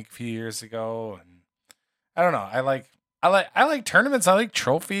 I think, a few years ago, and I don't know. I like tournaments. I like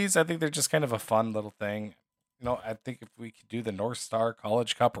trophies. I think they're just kind of a fun little thing. I think if we could do the North Star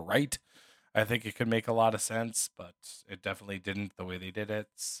College Cup right, I think it could make a lot of sense, but it definitely didn't the way they did it.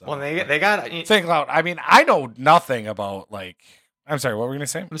 So, well, they got St. Cloud. I mean, I know nothing about I'm sorry, what were you gonna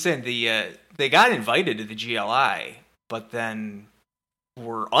say? I'm saying they got invited to the GLI, but then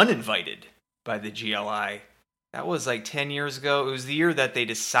were uninvited by the GLI. That was like 10 years ago. It was the year that they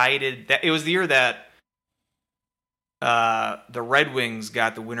decided that it was the year that the Red Wings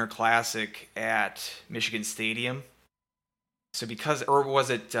got the Winter Classic at Michigan Stadium. So or was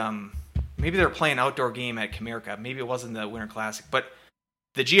it? Maybe they were playing an outdoor game at Comerica. Maybe it wasn't the Winter Classic, but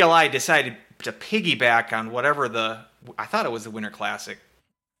the GLI decided to piggyback on whatever I thought it was the Winter Classic,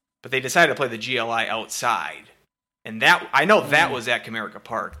 but they decided to play the GLI outside. And I know that was at Comerica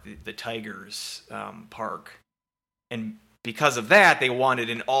Park, the Tigers park. And because of that, they wanted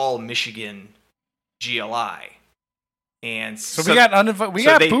an all Michigan GLI. And so we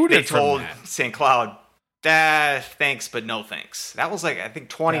got booted they told St. Cloud, thanks, but no thanks. That was I think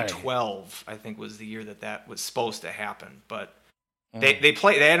 2012, I think was the year that was supposed to happen. But they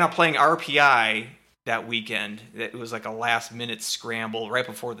ended up playing RPI that weekend. It was like a last minute scramble right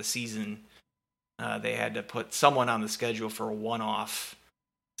before the season. They had to put someone on the schedule for a one-off.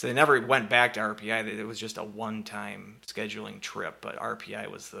 So they never went back to RPI. It was just a one-time scheduling trip, but RPI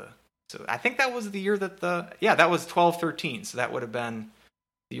was so I think that was the year that that was 12-13. So that would have been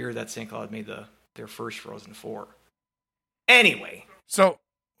the year that St. Cloud made their first Frozen Four. Anyway. So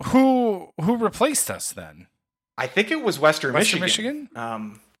who replaced us then? I think it was Western Michigan?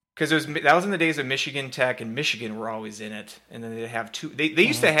 Because that was in the days of Michigan Tech, and Michigan were always in it. And then they'd have 2. They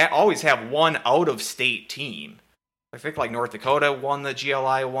used to always have one out-of-state team. I think North Dakota won the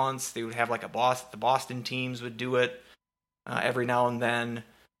GLI once. They would have the Boston teams would do it every now and then.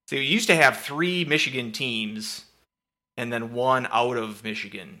 So you used to have 3 Michigan teams, and then one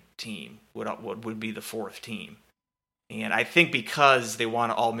out-of-Michigan team would be the 4th team. And I think because they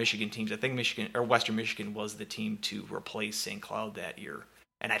wanted all Michigan teams, I think Western Michigan was the team to replace St. Cloud that year.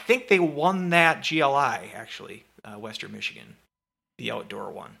 And I think they won that GLI, actually, Western Michigan, the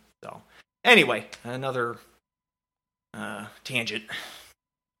outdoor one. So, anyway, another tangent.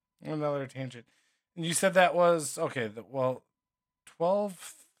 Another tangent. And you said that was, 12-13.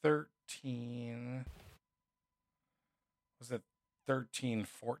 Was it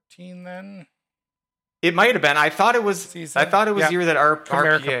 13-14 then? It might have been. I thought it was. Season? I thought it was the year that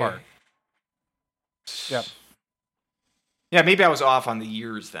Comerica Park. Yep. Yeah, maybe I was off on the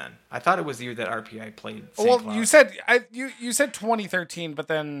years then. I thought it was the year that RPI played St. Cloud. You said you said 2013, but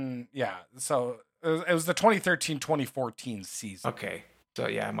then so it was the 2013-2014 season. Okay, so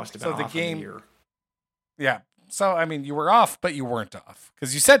I must have been off on the year. Yeah, so I mean, you were off, but you weren't off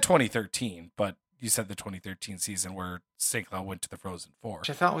because you said 2013, but you said the 2013 season where St. Cloud went to the Frozen Four,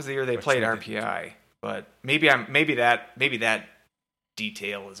 which I thought was the year they played RPI. But maybe that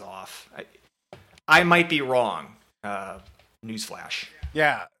detail is off. I might be wrong. Newsflash.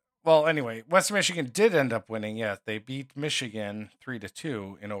 Yeah. Well, anyway, Western Michigan did end up winning. Yes, they beat Michigan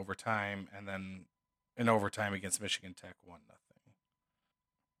 3-2 in overtime, and then in overtime against Michigan Tech 1-0.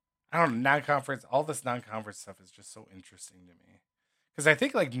 I don't know, non-conference. All this non-conference stuff is just so interesting to me because I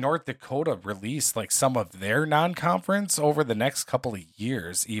think North Dakota released some of their non-conference over the next couple of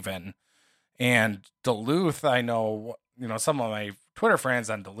years, even. And Duluth, I know, some of my Twitter friends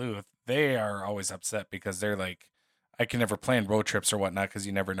on Duluth, they are always upset because they're I can never plan road trips or whatnot because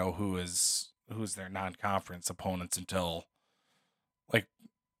you never know who's their non-conference opponents until, I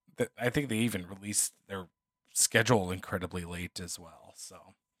think they even released their schedule incredibly late as well. So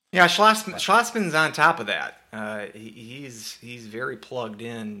yeah, Schlossman's on top of that. He's very plugged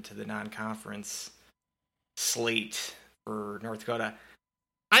in to the non-conference slate for North Dakota.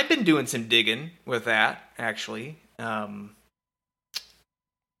 I've been doing some digging with that, actually. Being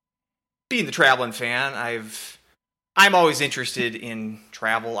the traveling fan, I'm always interested in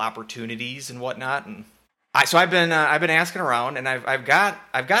travel opportunities and whatnot, and I've been asking around, and I've got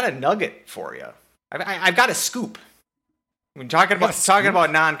a nugget for you. I've got a scoop. When talking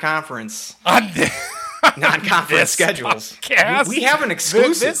about non-conference schedules, we have an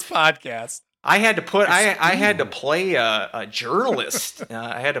exclusive. This podcast. I had to play a journalist.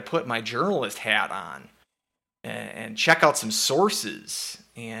 I had to put my journalist hat on and check out some sources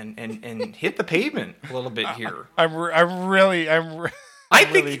and hit the pavement a little bit here. I'm really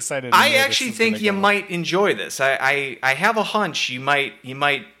excited. I actually think you might enjoy this. I have a hunch you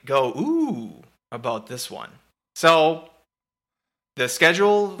might go ooh about this one. So the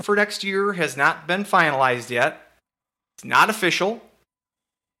schedule for next year has not been finalized yet. It's not official.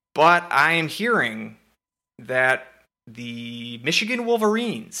 But I am hearing that the Michigan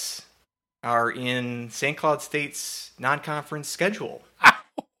Wolverines are in St. Cloud State's non-conference schedule.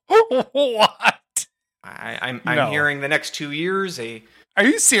 What? I'm hearing the next 2 years. Are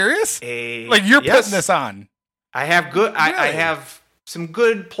you serious? Like you're putting this on? I have good. Really? I have some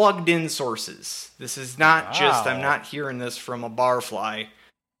good plugged-in sources. This is not just. I'm not hearing this from a barfly.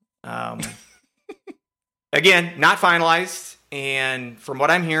 Again, not finalized. And from what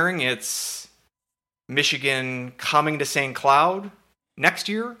I'm hearing, it's Michigan coming to St. Cloud next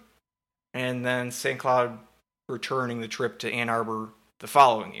year, and then St. Cloud returning the trip to Ann Arbor the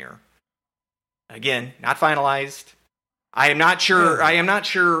following year. Again, not finalized. I am not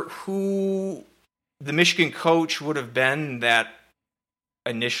sure who the Michigan coach would have been that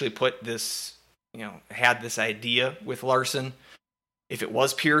initially put this, had this idea with Larson. If it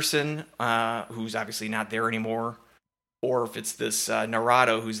was Pearson, who's obviously not there anymore, or if it's this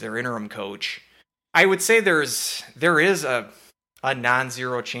Narado, who's their interim coach, I would say there is a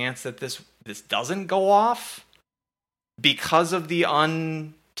non-zero chance that this doesn't go off because of the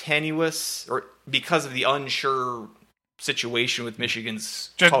untenuous or because of the unsure situation with Michigan's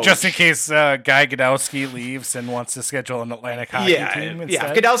coach. Just in case Guy Godowski leaves and wants to schedule an Atlantic hockey team instead.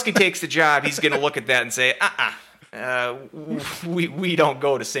 Yeah, if Godowski takes the job, he's going to look at that and say, we don't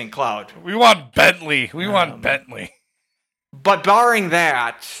go to St. Cloud. We want Bentley. Bentley. But barring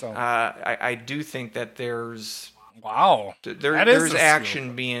that, I do think that there's there's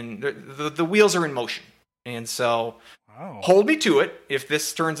action being the wheels are in motion, and so hold me to it. If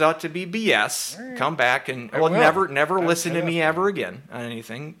this turns out to be BS, come back and never listen to me ever again on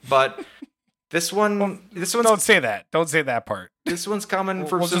anything. But this one, don't say that. Don't say that part. This one's coming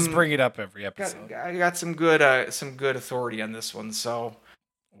from. We'll just bring it up every episode. I got some good authority on this one, so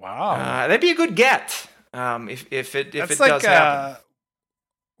that'd be a good get. If it does happen,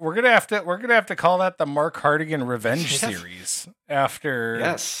 we're gonna have to call that the Mark Hardigan Revenge series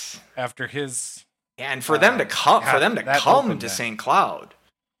after his and for them to come to St. Cloud.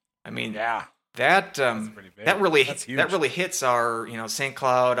 I mean, that really hits our St.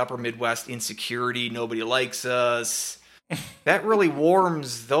 Cloud Upper Midwest insecurity. Nobody likes us. That really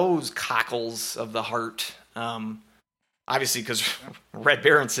warms those cockles of the heart. Obviously, because Red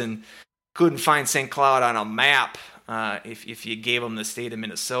Berenson couldn't find St. Cloud on a map if you gave them the state of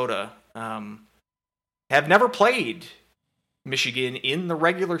Minnesota. Have never played Michigan in the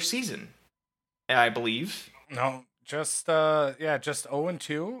regular season, I believe. No, just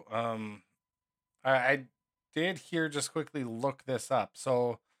 0-2. I did here just quickly look this up.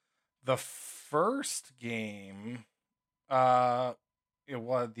 So the first game, it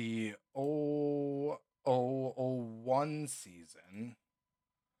was the 0-0-1 season.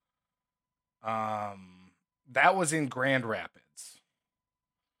 That was in Grand Rapids,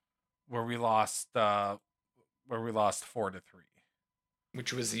 where we lost 4-3,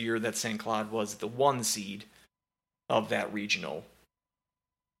 which was the year that St. Cloud was the 1 seed of that regional.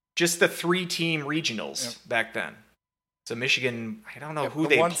 Just the 3-team regionals back then. So Michigan, I don't know who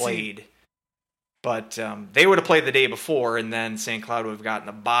they played, but they would have played the day before, and then St. Cloud would have gotten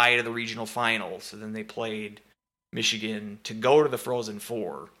a bye to the regional final. So then they played Michigan to go to the Frozen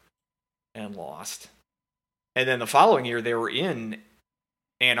Four and lost. And then the following year, they were in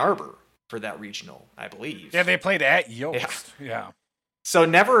Ann Arbor for that regional, I believe. Yeah, they played at Yost. Yeah. So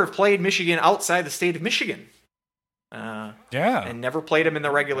never have played Michigan outside the state of Michigan. And never played them in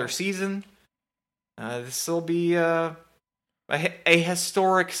the regular season. This will be a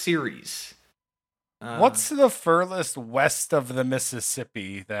historic series. What's the furthest west of the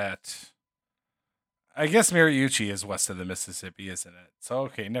Mississippi that... I guess Mariucci is west of the Mississippi, isn't it? So,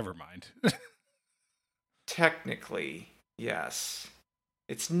 okay, never mind. Technically, yes.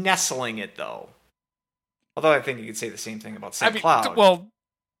 It's nestling it, though. Although I think you could say the same thing about St. Cloud. Well,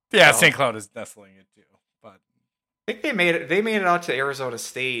 Yeah, So, St. Cloud is nestling it too. But I think they made it. They made it out to Arizona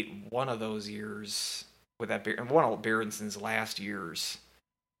State one of those years with that. One of Berenson's last years,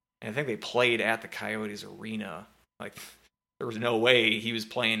 and I think they played at the Coyotes Arena. Like there was no way he was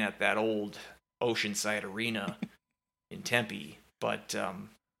playing at that old Oceanside Arena in Tempe. But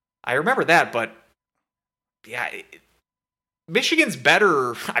I remember that. But yeah, Michigan's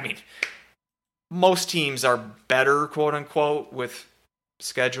better. I mean, most teams are better, quote unquote, with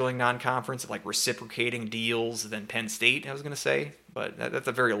scheduling non-conference, like reciprocating deals than Penn State, I was going to say. But that's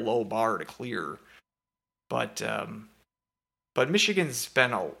a very low bar to clear. But Michigan's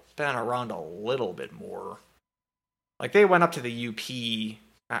been around a little bit more. Like they went up to the UP.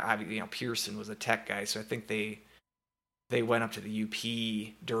 Pearson was a Tech guy, so I think they went up to the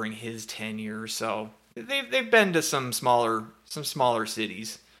UP during his tenure. So they've been to some smaller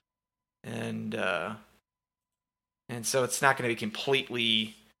cities, and so it's not going to be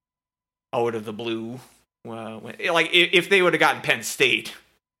completely out of the blue. If they would have gotten Penn State,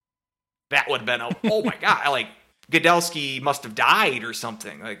 that would have been oh my god, like Godelski must have died or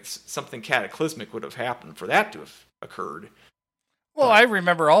something. Like something cataclysmic would have happened for that to have occurred. well, I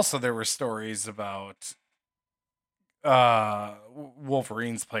remember also there were stories about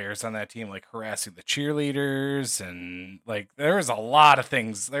Wolverines players on that team like harassing the cheerleaders, and like there was a lot of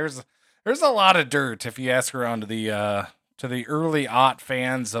things. There's a lot of dirt if you ask around to the early aught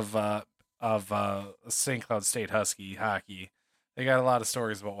fans of St. Cloud State Husky hockey. They got a lot of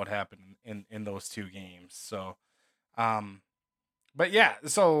stories about what happened in those two games. So but yeah,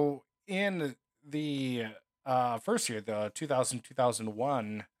 so in the first year, the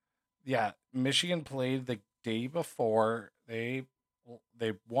 2000-2001, yeah, Michigan played the day before. They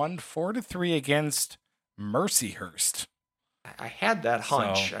won 4-3 against Mercyhurst. I had that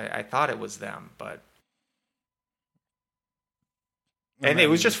hunch. So- I thought it was them, but And and it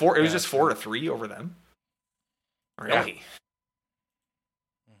was then- just 4. It was yeah, just so- 4-3 over them. Really?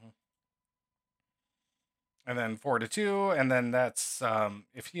 And then 4-2, and then that's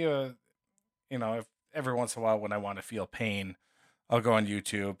if every once in a while when I want to feel pain, I'll go on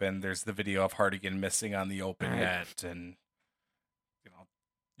YouTube and there's the video of Hardigan missing on the open Right. net, and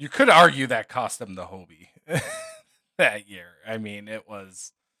you could argue that cost him the Hobie that year. I mean, it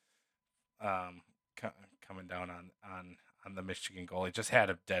was coming down on the Michigan goal. He just had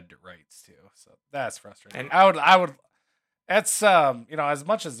him dead to rights too, so that's frustrating. And- I would. That's as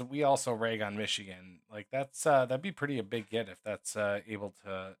much as we also rag on Michigan, like that'd be pretty a big get if that's able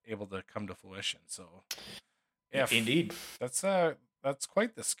to come to fruition. So, Indeed. that's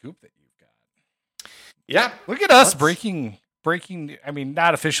quite the scoop that you've got. Yeah. Look at us Let's- breaking. I mean,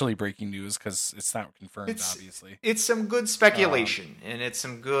 not officially breaking news because it's not confirmed, It's- obviously. It's some good speculation, and it's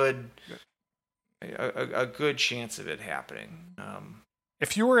some good a good chance of it happening.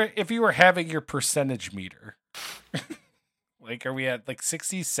 If you were having your percentage meter, like, are we at like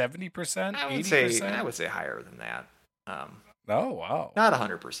 60, 70%, I would 80%? say higher than that. Oh wow, Not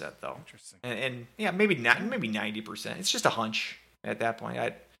 100% though. interesting. And yeah, maybe 90%. It's just a hunch at that point.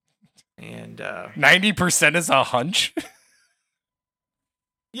 90% is a hunch.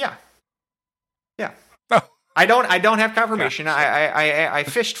 Yeah. Oh. I don't have confirmation. I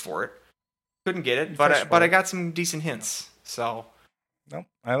fished for it. Couldn't get it, You but fished for I it. got some decent hints. So No,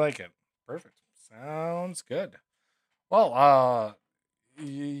 I like it. Perfect. Sounds good. Well,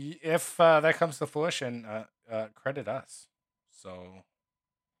 if that comes to fruition, credit us. So,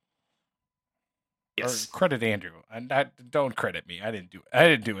 yes. or credit Andrew, and don't credit me. I didn't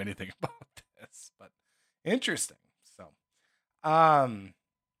do anything about this, but interesting. So,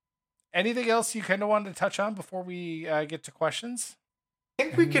 anything else you kind of wanted to touch on before we get to questions? I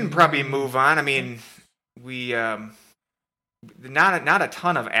think we can probably move on. I mean, we not a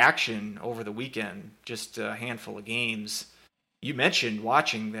ton of action over the weekend, just a handful of games. You mentioned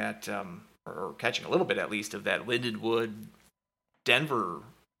watching that, or catching a little bit at least of that Lindenwood Denver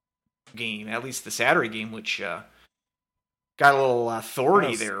game, at least the Saturday game, which got a little authority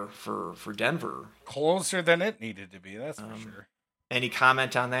Yes. there for Denver. Closer than it needed to be. That's for Um, sure. Any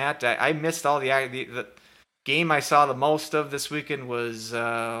comment on that? I missed all the game I saw the most of this weekend was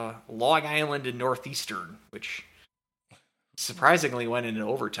Long Island and Northeastern, which surprisingly went into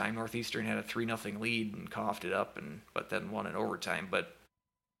overtime. Northeastern had a 3-0 lead and coughed it up, but then won in overtime.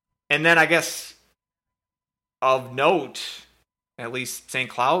 And then I guess of note, at least St.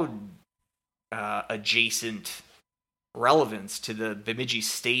 Cloud adjacent relevance to the Bemidji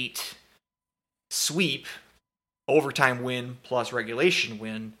State sweep, overtime win plus regulation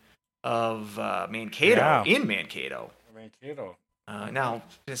win of Mankato Yeah. in Mankato. Mankato. Now,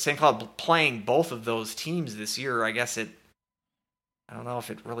 St. Cloud playing both of those teams this year, I guess I don't know if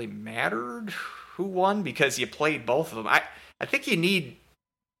it really mattered who won because you played both of them. I think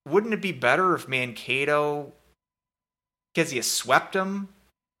wouldn't it be better if Mankato, because you swept them,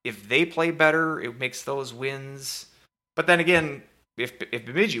 if they play better, it makes those wins. But then again, if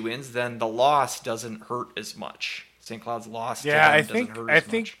Bemidji wins, then the loss doesn't hurt as much. St. Cloud's loss Yeah, I doesn't hurt I as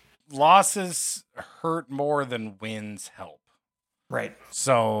think much. losses hurt more than wins help. Right.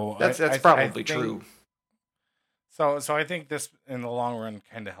 So That's I probably think, true. So I think this in the long run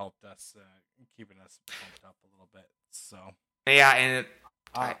kind of helped us, keeping us pumped up a little bit. So Yeah, and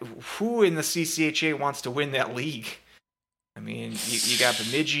who in the CCHA wants to win that league? I mean, you got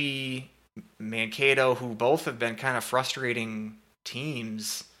Bemidji, Mankato, who both have been kind of frustrating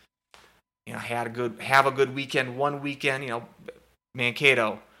teams. You know, have a good weekend one weekend. You know,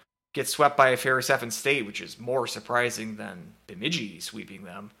 Mankato gets swept by Ferris F State, which is more surprising than Bemidji sweeping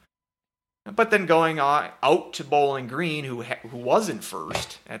them. But then going out to Bowling Green, who wasn't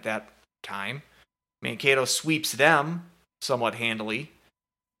first at that time, Mankato sweeps them somewhat handily,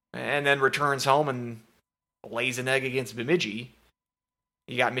 and then returns home and lays an egg against Bemidji.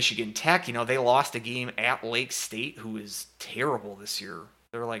 You got Michigan Tech. You know, they lost a game at Lake State, who is terrible this year.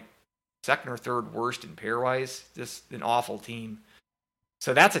 They're like second or third worst in pairwise. Just an awful team.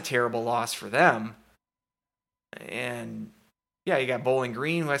 So that's a terrible loss for them. And yeah, you got Bowling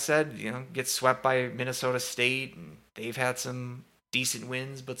Green, who I said, you know, gets swept by Minnesota State, and they've had some decent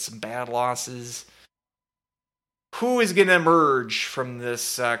wins, but some bad losses. Who is going to emerge from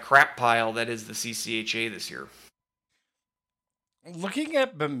this crap pile that is the CCHA this year? looking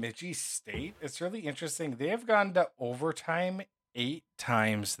at Bemidji State, it's really interesting. They have gone to overtime 8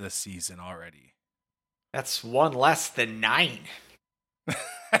 times this season already. That's one less than 9.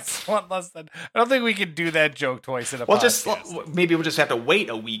 That's one less than. I don't think we can do that joke twice in a podcast. Maybe we'll just have to wait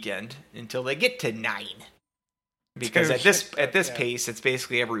a weekend until they get to 9. Because at this pace, it's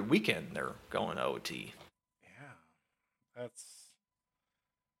basically every weekend they're going to OT. Yeah, that's.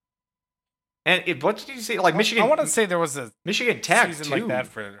 And what did you say? Like Michigan? I want to say there was a Michigan Tech season too. like that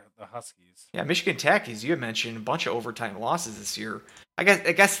for the Huskies. Yeah, Michigan Tech, as you had mentioned, a bunch of overtime losses this year. I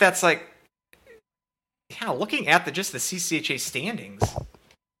guess that's like, yeah. Looking at the CCHA standings,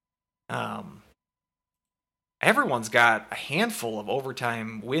 everyone's got a handful of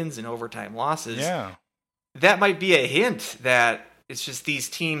overtime wins and overtime losses. Yeah, that might be a hint that it's just these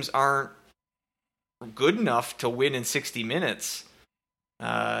teams aren't good enough to win in 60 minutes,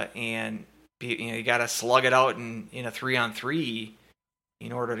 and you got to slug it out in a 3-on-3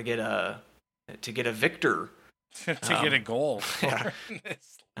 in order to get a victor. to get a goal. Yeah.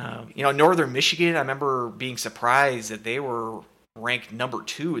 Northern Michigan, I remember being surprised that they were ranked number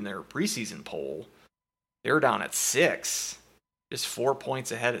 2 in their preseason poll. They were down at 6, just 4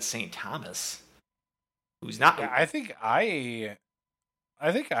 points ahead of St. Thomas, who's not. Yeah, I think I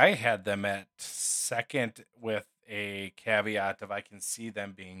had them at second with a caveat of I can see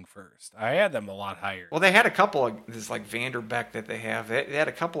them being first. I had them a lot higher. Well, they had a couple of this like Vanderbeck that they have. They had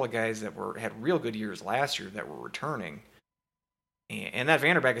a couple of guys that had real good years last year that were returning, and that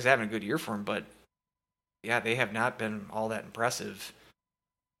Vanderbeck is having a good year for him. But yeah, they have not been all that impressive.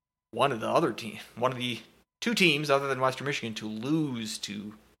 One of the 2 teams other than Western Michigan to lose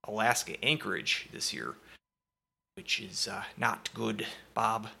to Alaska Anchorage this year, which is not good,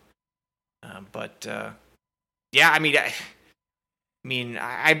 Bob. Yeah, I mean,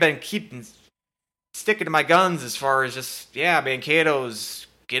 I've been sticking to my guns as far as just, Mankato's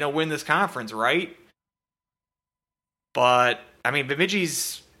gonna win this conference, right? But I mean,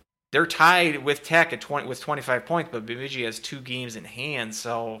 they're tied with Tech with 25 points, but Bemidji has 2 games in hand,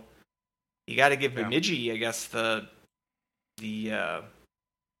 so you got to give Bemidji, I guess, the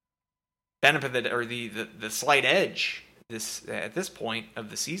benefit or the slight edge at this point of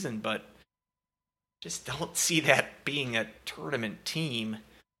the season, but just don't see that being a tournament team.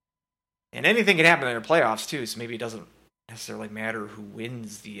 And anything can happen in the playoffs too, so maybe it doesn't necessarily matter who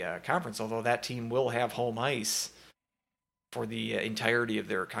wins the conference, although that team will have home ice for the entirety of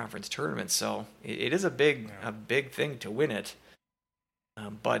their conference tournament. So it is a big thing to win it.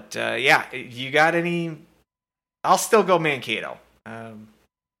 But you got any? I'll still go Mankato.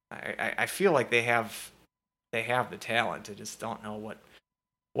 I feel like they have the talent. I just don't know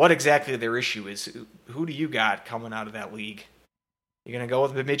what exactly their issue is. Who do you got coming out of that league? You gonna go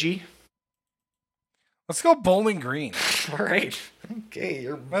with Bemidji? Let's go Bowling Green. All right. Okay.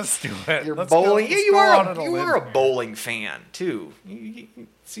 Let's do it. You're Let's bowling. Go, you are a bowling fan too.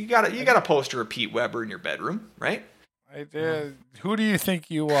 So you got a poster of Pete Weber in your bedroom, right? I did. Who do you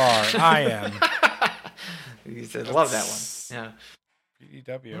think you are? I am. You said, love that one. Yeah.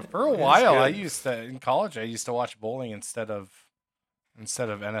 PDW. For a while, in college, I used to watch bowling instead of instead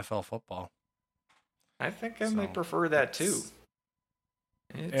of NFL football. I think I So, might prefer that too.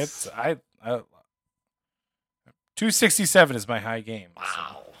 It's 267 is my high game.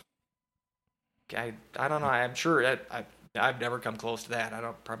 Wow. I don't know. I'm sure I've never come close to that. I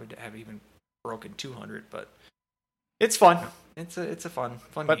don't probably have even broken 200, but it's fun. It's a fun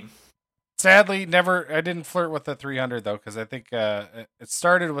game. Sadly, I didn't flirt with the 300 though, because I think it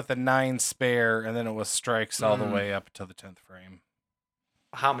started with a 9 spare, and then it was strikes all the way up to the 10th frame.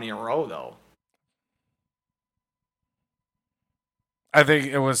 How many in a row though? I think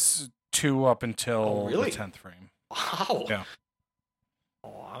it was 2 up until really? the 10th frame. Wow. Yeah.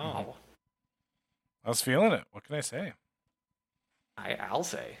 Wow. I was feeling it. What can I say? I'll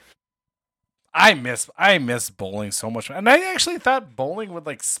say. I miss bowling so much, and I actually thought bowling would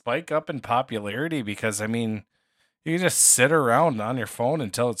like spike up in popularity because I mean, you can just sit around on your phone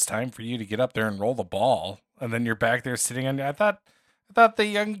until it's time for you to get up there and roll the ball, and then you're back there sitting on. I thought the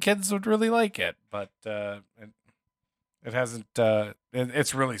young kids would really like it, but it hasn't.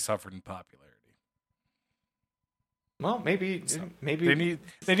 It's really suffered in popularity. Well, maybe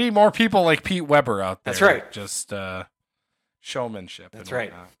they need more people like Pete Weber out there. That's right. Just showmanship. That's and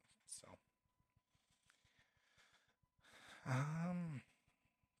right. Whatnot.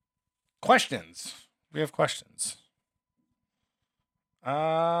 Questions. We have questions.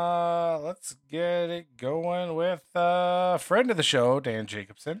 Let's get it going with friend of the show, Dan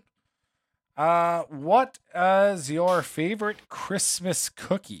Jacobson. What is your favorite Christmas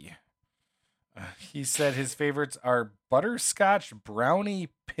cookie? He said his favorites are butterscotch brownie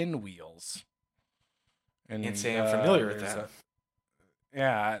pinwheels. And Can't say I'm familiar with that.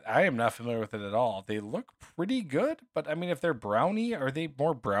 Yeah, I am not familiar with it at all. They look pretty good, but I mean, if they're brownie, are they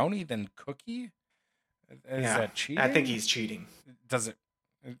more brownie than cookie? Is that cheating? I think he's cheating. Does it?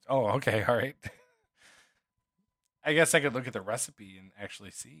 Oh, okay, all right. I guess I could look at the recipe and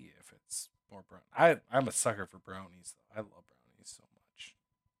actually see if it's more brown. I'm a sucker for brownies, though. I love brownies so much.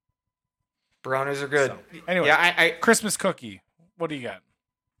 Brownies are good. So, anyway, yeah, Christmas cookie. What do you got?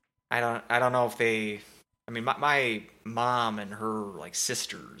 I don't know if they. I mean, my mom and her like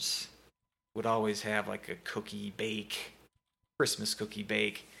sisters would always have like a Christmas cookie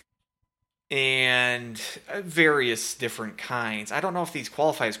bake, and various different kinds. I don't know if these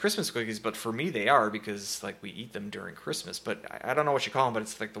qualify as Christmas cookies, but for me they are because like we eat them during Christmas. But I don't know what you call them, but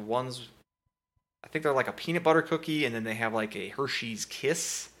it's like the ones. I think they're like a peanut butter cookie, and then they have like a Hershey's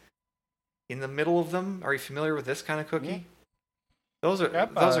Kiss in the middle of them. Are you familiar with this kind of cookie? Yeah. Those are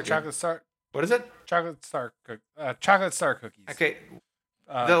chocolate good. star. What is it? Chocolate star cookies. Okay.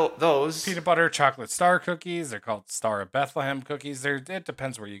 Those peanut butter chocolate star cookies. They're called Star of Bethlehem cookies. It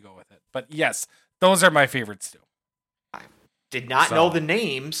depends where you go with it. But yes, those are my favorites too. I did not know the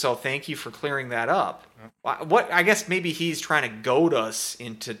name, so thank you for clearing that up. What I guess maybe he's trying to goad us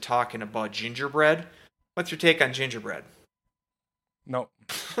into talking about gingerbread. What's your take on gingerbread? No.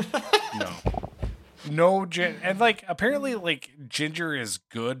 No, and like apparently like ginger is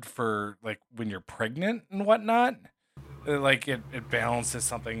good for like when you're pregnant and whatnot. Like it balances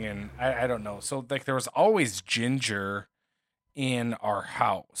something, and I don't know. So like there was always ginger in our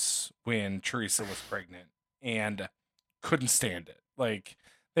house when Teresa was pregnant and couldn't stand it. Like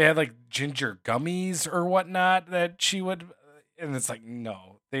they had like ginger gummies or whatnot that she would, and it's like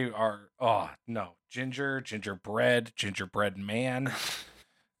no, they are gingerbread man.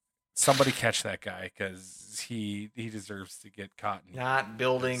 Somebody catch that guy because he deserves to get caught. Not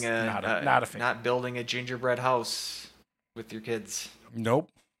building not a fan. Not building a gingerbread house with your kids. Nope.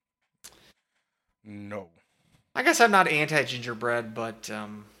 No. I guess I'm not anti gingerbread, but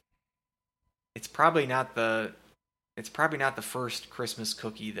it's probably not the first Christmas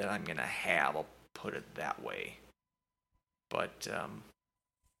cookie that I'm gonna have. I'll put it that way. But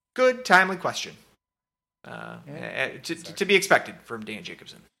good, timely question. To be expected from Dan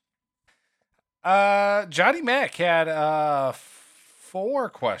Jacobson. Johnny Mac had 4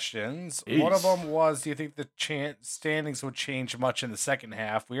 questions. Jeez. One of them was, do you think the standings would change much in the second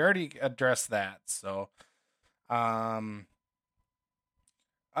half? We already addressed that. So, number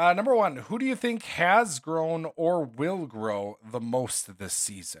 1, who do you think has grown or will grow the most this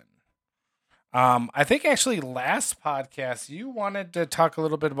season? I think actually last podcast you wanted to talk a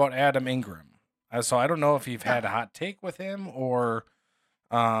little bit about Adam Ingram. So I don't know if you've had a hot take with him or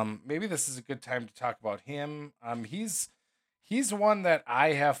maybe this is a good time to talk about him. He's one that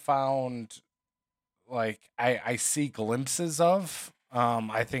I have found like I see glimpses of.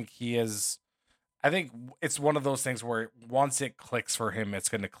 I think it's one of those things where once it clicks for him, it's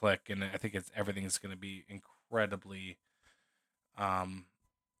going to click, and I think everything's going to be incredibly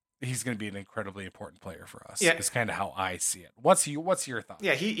he's going to be an incredibly important player for us. Yeah. It's kind of how I see it. What's your thought?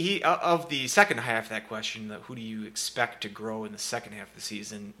 Yeah, he of the second half of that question, who do you expect to grow in the second half of the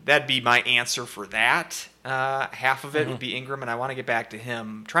season? That'd be my answer for that. Half of it would be Ingram, and I want to get back to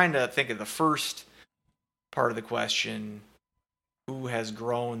him. I'm trying to think of the first part of the question. Who has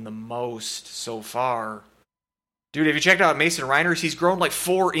grown the most so far? Dude, have you checked out Mason Reiners? He's grown like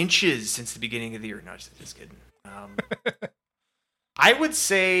 4 inches since the beginning of the year. No, just kidding. I would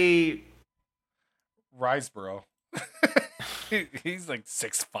say Riseborough. He's like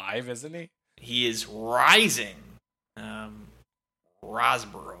 6'5", isn't he? he is rising.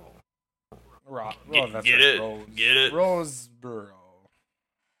 Rosborough. That's Get it? Get it? Roseborough.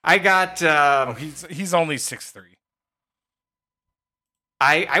 I got. He's only 6'3".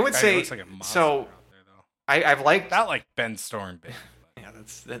 I would Guy say looks like a monster so. out there, though. I've liked. Not like Ben Storm big. Yeah,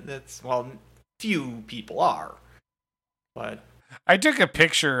 that's well, few people are, but I took a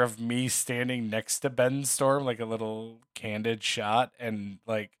picture of me standing next to Ben Storm, like a little candid shot, and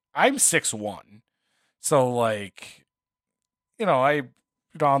like I'm 6'1", so like, I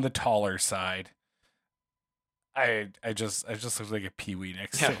on the taller side. I just look like a peewee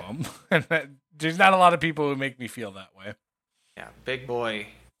next to him, and there's not a lot of people who make me feel that way. yeah, big boy.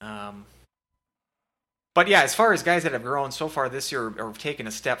 But yeah, as far as guys that have grown so far this year or have taken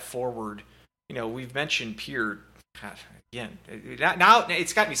a step forward, we've mentioned Peart. God, again, now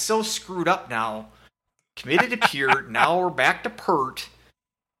it's got me so screwed up now. Committed to Peart, now we're back to Pert.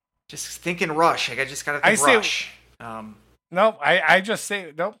 Just thinking Rush. I just got to think Rush. Nope, I just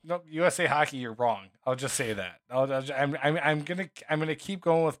say nope. USA Hockey, you're wrong. I'll just say that. I'm gonna keep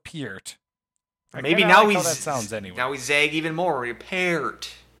going with Peart. Maybe now how that sounds anyway. Now we zag even more.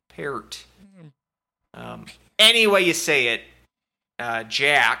 Peart. Any way you say it,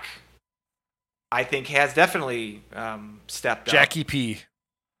 Jack, I think has definitely stepped up. Jackie P.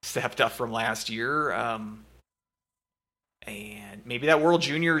 Stepped up from last year. And maybe that World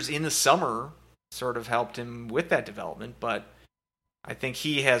Juniors in the summer sort of helped him with that development, but I think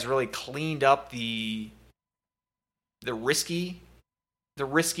he has really cleaned up the riskiness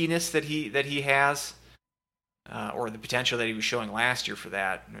that he has, or the potential that he was showing last year for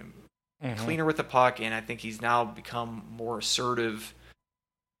that. Cleaner with the puck, and I think he's now become more assertive,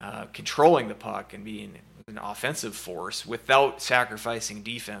 controlling the puck and being an offensive force without sacrificing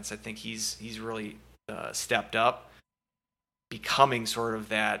defense. I think he's really stepped up, becoming sort of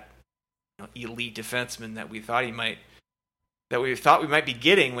that elite defenseman that we thought we might be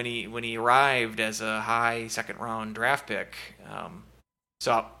getting when he arrived as a high second round draft pick.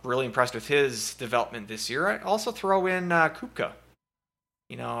 So I'm really impressed with his development this year. I also throw in Kupka,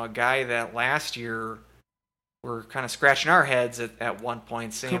 a guy that last year we're kind of scratching our heads at one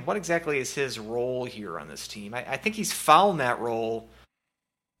point saying, what exactly is his role here on this team? I think he's found that role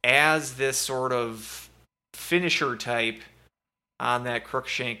as this sort of finisher type on that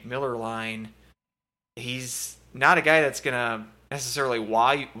Crookshank Miller line. He's not a guy that's going to necessarily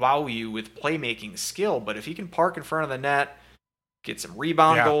wow you with playmaking skill, but if he can park in front of the net, get some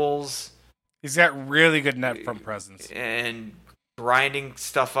rebound goals. He's got really good net front presence. And grinding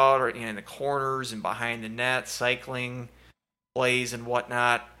stuff out in the corners and behind the net, cycling plays and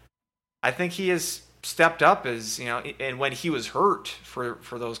whatnot. I think he has stepped up and when he was hurt for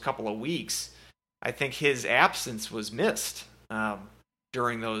those couple of weeks, I think his absence was missed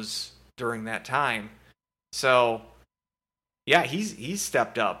during that time. So yeah, he's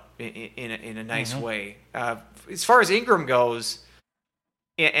stepped up in a nice way. As far as Ingram goes,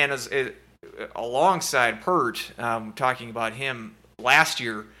 and as alongside Pert, talking about him last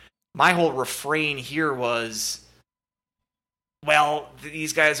year, my whole refrain here was, well,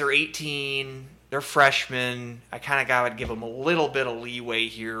 these guys are 18, they're freshmen. I kind of got to give them a little bit of leeway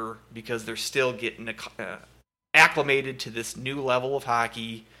here because they're still getting acclimated to this new level of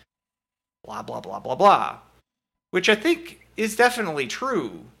hockey, blah, blah, blah, blah, blah, which I think is definitely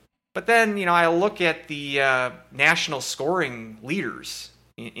true. But then, I look at the national scoring leaders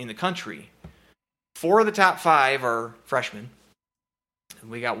in the country. 4 of the top 5 are freshmen.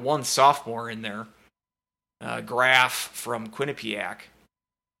 And we got 1 sophomore in there, Graf from Quinnipiac.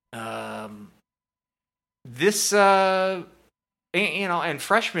 This, and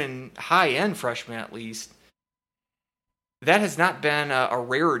freshmen, high-end freshmen at least, that has not been a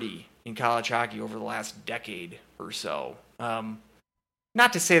rarity in college hockey over the last decade or so.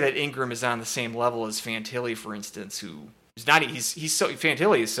 Not to say that Ingram is on the same level as Fantilli, for instance, who is not.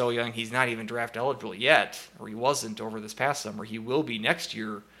 Fantilli is so young, he's not even draft eligible yet, or he wasn't over this past summer. He will be next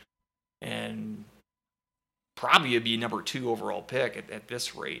year, and probably be number 2 overall pick at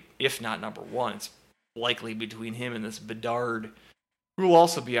this rate, if not number 1. It's likely between him and this Bedard who will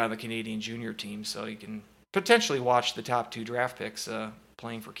also be on the Canadian junior team, so you can potentially watch the top 2 draft picks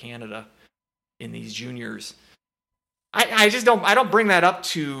playing for Canada in these juniors. I just don't bring that up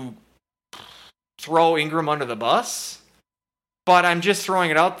to throw Ingram under the bus, but I'm just throwing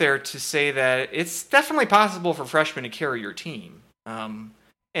it out there to say that it's definitely possible for freshmen to carry your team. And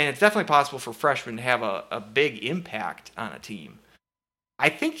it's definitely possible for freshmen to have a big impact on a team. I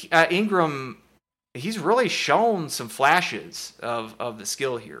think Ingram, he's really shown some flashes of the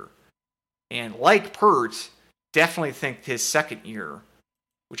skill here. And like Pert, definitely think his second year,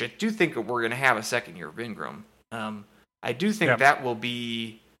 which I do think we're going to have a second year of Ingram, I do think that will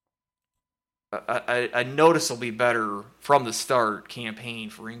be a noticeably better from the start campaign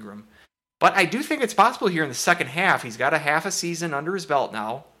for Ingram. But I do think it's possible here in the second half. He's got a half a season under his belt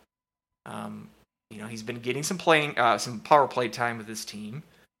now. He's been getting some power play time with his team.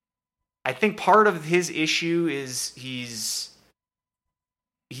 I think part of his issue is he's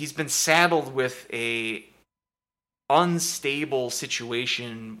been saddled with a unstable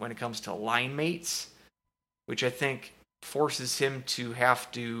situation when it comes to line mates, which I think forces him to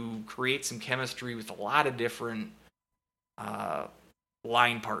have to create some chemistry with a lot of different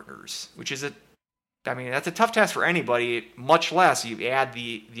line partners, which is that's a tough task for anybody, much less you add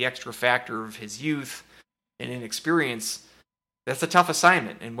the extra factor of his youth and inexperience. That's a tough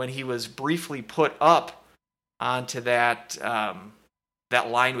assignment. And when he was briefly put up onto that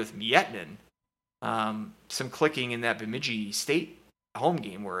line with Mietnin, some clicking in that Bemidji State home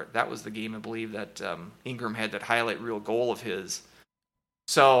game, where that was the game I believe that Ingram had that highlight reel goal of his.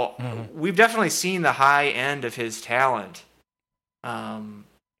 So we've definitely seen the high end of his talent. And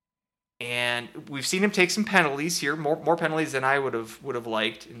we've seen him take some penalties here, more penalties than I would have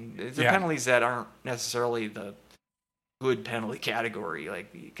liked, and the penalties that aren't necessarily the good penalty category,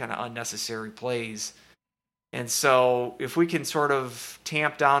 like the kind of unnecessary plays. And so if we can sort of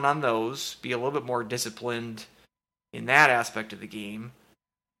tamp down on those, be a little bit more disciplined in that aspect of the game,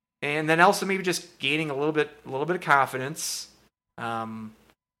 and then also maybe just gaining a little bit of confidence. I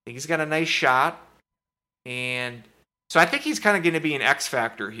think he's got a nice shot, and so I think he's kind of going to be an X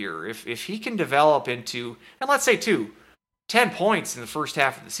factor here. If he can develop into, and let's say 10 points in the first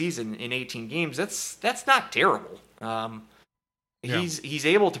half of the season in 18 games, that's not terrible. He's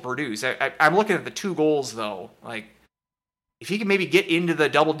able to produce. I'm looking at the 2 goals though. Like, if he can maybe get into the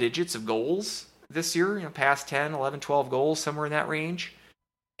double digits of goals this year, past 10, 11, 12 goals, somewhere in that range,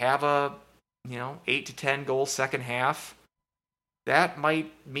 have a 8 to 10 goal second half, that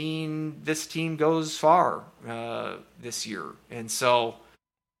might mean this team goes far this year. And so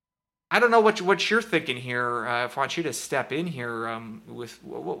I don't know what you're thinking here. I want you to step in here with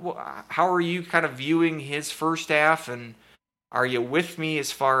how are you kind of viewing his first half, and are you with me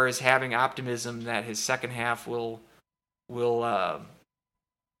as far as having optimism that his second half will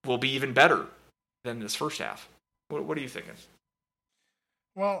be even better than this first half? What are you thinking?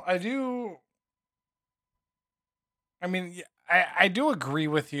 Well, I do. I mean, I do agree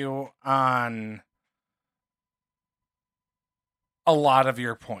with you on a lot of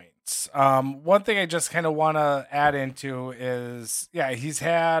your points. One thing I just kind of want to add into is, he's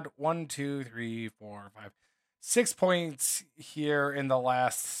had 6 points here in the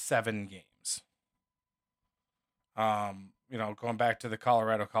last 7 games. Going back to the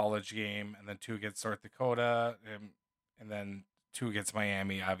Colorado College game, and then 2 against North Dakota, and then 2 against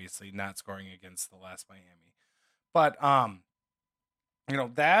Miami, obviously not scoring against the last Miami. But,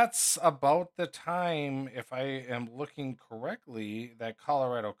 that's about the time, if I am looking correctly, that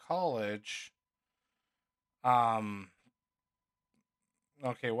Colorado College,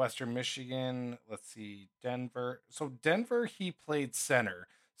 Western Michigan, let's see, Denver. So Denver, he played center.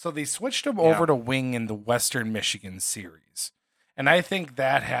 So they switched him over to wing in the Western Michigan series. And I think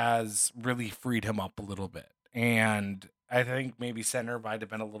that has really freed him up a little bit. And I think maybe center might have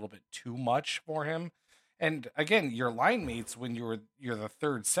been a little bit too much for him. And again, your line mates, when you're the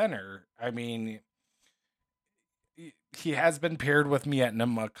third center, I mean, he has been paired with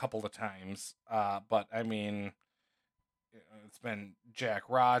Mietnin a couple of times. But I mean, it's been Jack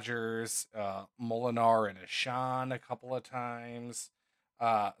Rogers, Molinar and Ashan a couple of times,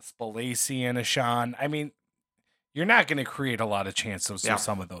 Spalacy and Ashan. I mean, you're not going to create a lot of chances with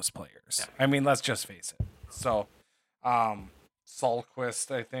some of those players. Yeah. I mean, let's just face it. So, Sahlquist,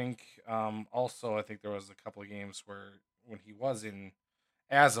 I think, also, I think there was a couple of games where when he was in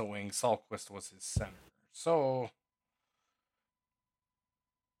as a wing, Sahlquist was his center. So,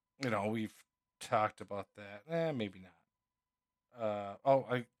 we've talked about that. Maybe not.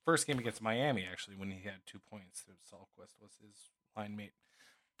 First game against Miami, actually, when he had 2 points, Sahlquist was his line mate.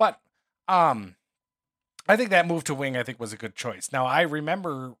 But, I think that move to wing, I think, was a good choice. Now, I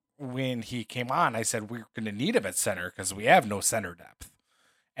remember when he came on, I said we're going to need him at center because we have no center depth.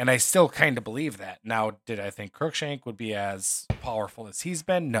 And I still kind of believe that. Now, did I think Crookshank would be as powerful as he's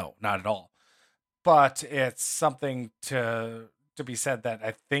been? No, not at all. But it's something to be said that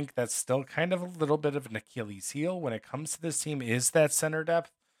I think that's still kind of a little bit of an Achilles heel when it comes to this team is that center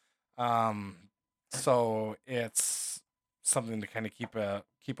depth. So it's something to kind of keep a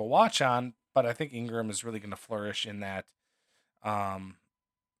watch on. But I think Ingram is really going to flourish in that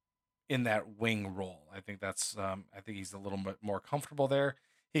wing role. I think that's I think he's a little bit more comfortable there.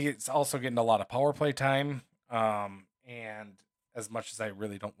 He's also getting a lot of power play time. And as much as I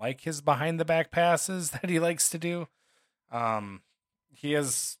really don't like his behind the back passes that he likes to do,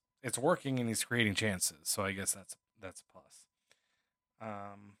 it's working and he's creating chances. So I guess that's a plus.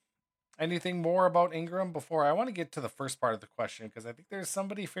 Anything more about Ingram before I want to get to the first part of the question, because I think there's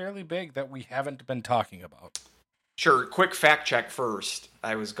somebody fairly big that we haven't been talking about. Sure. Quick fact check first.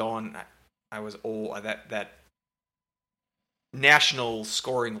 I was old. That national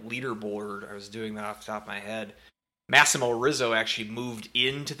scoring leaderboard, I was doing that off the top of my head. Massimo Rizzo actually moved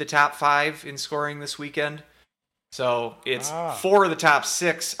into the top 5 in scoring this weekend. So it's 4 of the top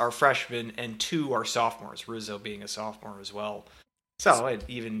 6 are freshmen and 2 are sophomores, Rizzo being a sophomore as well. So it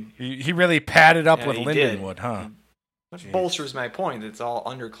even... He really padded up with Lindenwood, huh? Which bolsters my point. It's all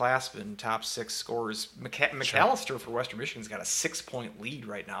underclassmen, top 6 scorers. McAllister for Western Michigan's got a 6-point lead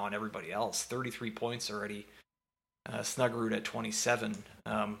right now on everybody else. 33 points already. Snuggerud at 27.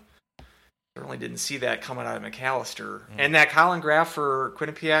 Certainly didn't see that coming out of McAllister. And that Colin Graff for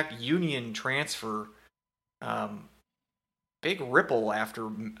Quinnipiac Union transfer, big ripple after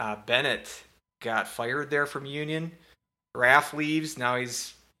Bennett got fired there from Union. Graff leaves. Now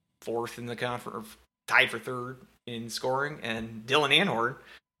he's 4th in the conference, tied for 3rd in scoring. And Dylan Anhorn,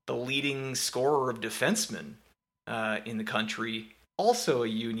 the leading scorer of defensemen in the country, also a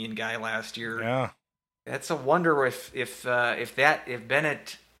Union guy last year. Yeah, that's a wonder if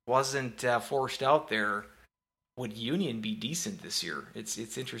Bennett wasn't forced out there, would Union be decent this year?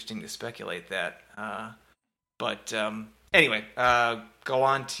 It's interesting to speculate that. But anyway, go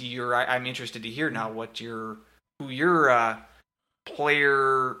on to your. I'm interested to hear now who your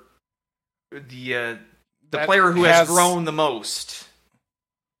player, the player who has grown the most.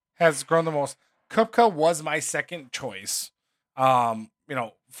 Has grown the most. Kupka was my second choice. 5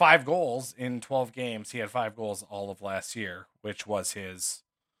 goals in 12 games. He had 5 goals all of last year, which was his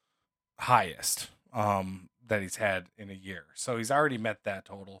highest that he's had in a year. So he's already met that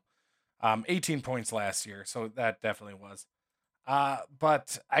total. 18 points last year, so that definitely was.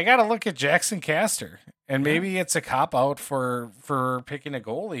 But I got to look at Jackson Castor, and maybe it's a cop-out for picking a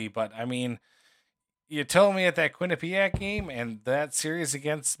goalie, but I mean, you told me at that Quinnipiac game and that series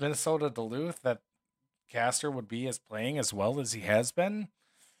against Minnesota Duluth that Castor would be playing as well as he has been.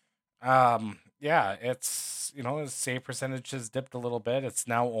 Yeah, it's, his save percentage has dipped a little bit. It's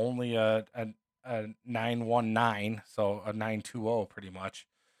now only a 9.19, so a 9.20 pretty much.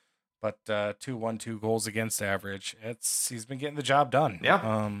 But 2.12 goals against average. He's been getting the job done.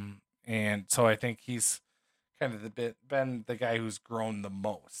 Yeah. And so I think he's kind of been the guy who's grown the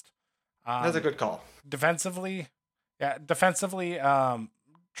most. That's a good call. Defensively,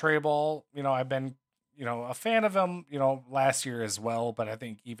 Trey Ball, I've been, a fan of him, last year as well, but I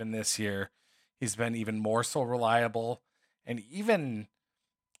think even this year he's been even more so reliable. And even,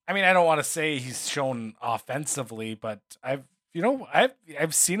 I don't want to say he's shown offensively, but I've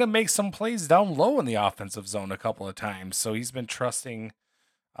seen him make some plays down low in the offensive zone a couple of times. So he's been trusting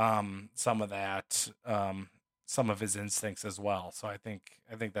some of that, some of his instincts as well. So I think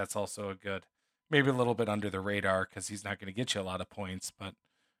that's also a good, maybe a little bit under the radar because he's not going to get you a lot of points, but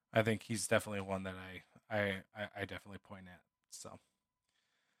I think he's definitely one that I definitely point at. So,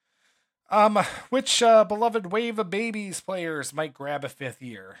 which beloved Wave of Babies players might grab a 5th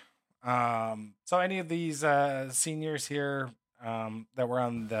year? So any of these seniors here that were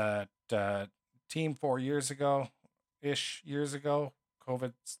on the team 4 years ago,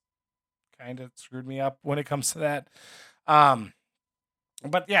 COVID kind of screwed me up when it comes to that.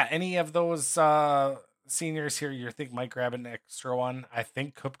 But yeah, any of those seniors here you think might grab an extra one? I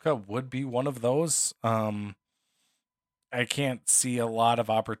think Kupka would be one of those. I can't see a lot of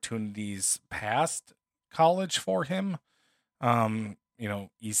opportunities past college for him.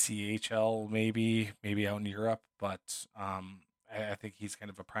 ECHL maybe out in Europe, but I think he's kind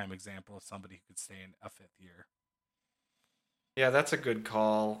of a prime example of somebody who could stay in a 5th year. Yeah, that's a good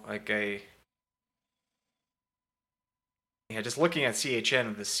call. Just looking at CHN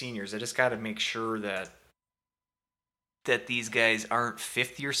of the seniors, I just got to make sure that that these guys aren't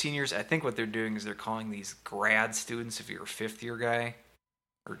fifth-year seniors. I think what they're doing is they're calling these grad students if you're a fifth-year guy,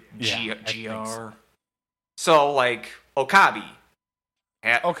 or GR. So, like, Okabe.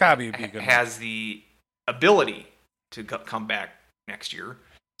 Okabe would be good. Has the ability to come back next year.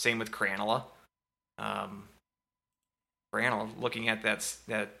 Same with Cranola. Cranola, looking at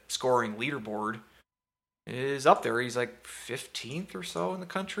that scoring leaderboard, is up there. He's like 15th or so in the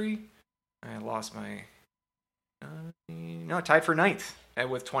country. I lost my... tied for 9th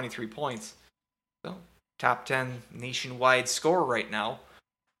with 23 points. So, top 10 nationwide score right now.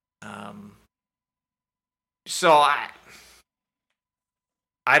 So, I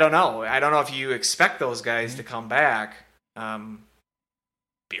don't know. I don't know if you expect those guys to come back.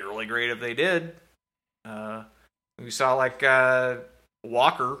 Be really great if they did. We saw like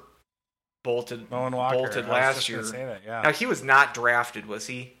Walker bolted last year. Say that, yeah. Now he was not drafted, was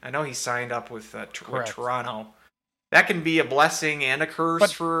he? I know he signed up with Toronto. That can be a blessing and a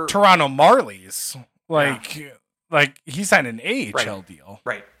curse for Toronto Marlies. Like he signed an AHL deal,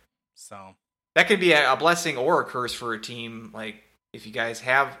 right? So that could be a blessing or a curse for a team. Like if you guys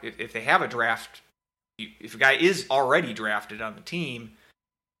have, if they have a draft, if a guy is already drafted on the team,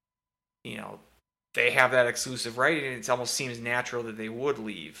 they have that exclusive right, and it almost seems natural that they would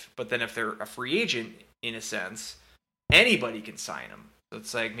leave. But then if they're a free agent, in a sense, anybody can sign them. So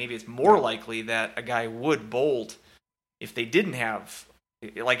it's like maybe it's more likely that a guy would bolt if they didn't have,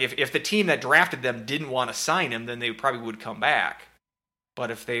 like if the team that drafted them didn't want to sign him, then they probably would come back.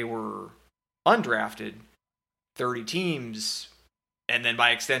 But if they were undrafted, 30 teams, and then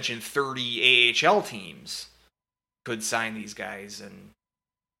by extension 30 AHL teams could sign these guys, and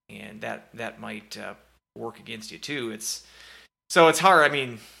that might work against you too. It's hard. I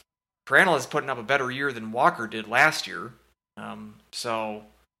mean, Crandall is putting up a better year than Walker did last year, so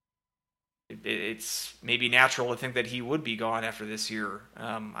it's maybe natural to think that he would be gone after this year.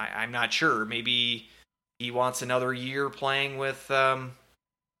 I'm not sure. Maybe he wants another year playing with Okabe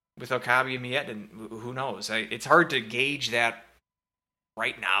and Miettinen. Who knows? It's hard to gauge that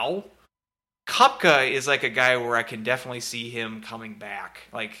right now. Kupka is like a guy where I can definitely see him coming back.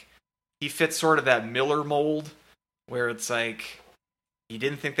 Like, he fits sort of that Miller mold where it's like he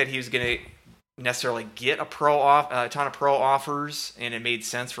didn't think that he was going to necessarily get a ton of pro offers, and it made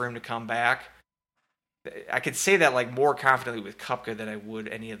sense for him to come back. I could say that like more confidently with Kupka than I would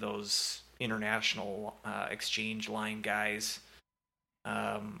any of those international exchange line guys.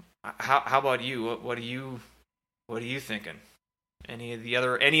 How about you? What are you thinking? Any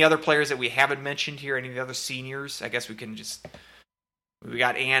other players that we haven't mentioned here? Any of the other seniors? I guess we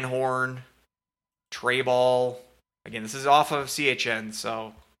got Anhorn, Treyball. Again, this is off of CHN,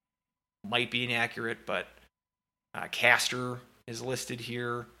 so might be inaccurate, but Castor is listed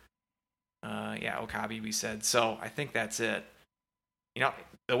here. Okabe we said. So I think that's it.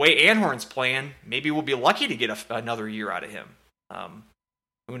 The way Anhorn's playing, maybe we'll be lucky to get another year out of him.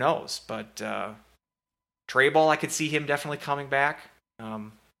 Who knows? But Treyball, I could see him definitely coming back.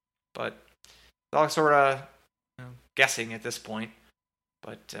 But it's all sort of guessing at this point.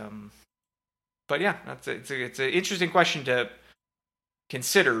 But yeah, it's an interesting question to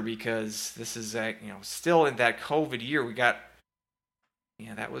consider, because this is still in that COVID year. We got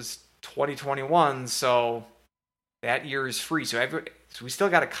that was 2021, so that year is free. So we still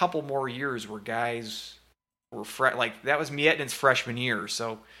got a couple more years where guys were like that was Miettinen's freshman year.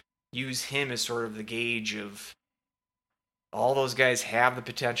 So use him as sort of the gauge of all those guys have the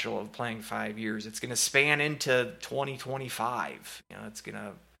potential of playing 5 years. It's going to span into 2025.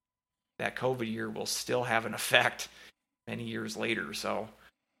 That COVID year will still have an effect many years later. So,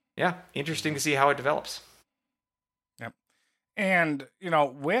 yeah, interesting to see how it develops. Yep. And,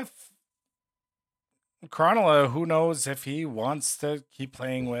 with Cronulla, who knows if he wants to keep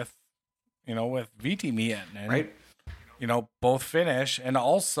playing with VT Miettinen. Right. Both finish. And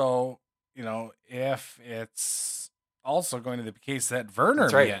also, if it's also going to be the case that Werner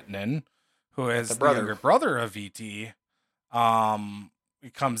Miettinen, who is the younger brother of VT, he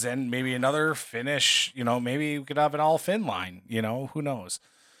comes in, maybe another Finnish, maybe we could have an all Finn line, who knows?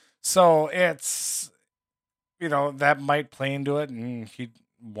 So it's, that might play into it, and he'd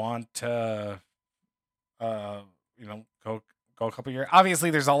want to, go a couple years. Obviously,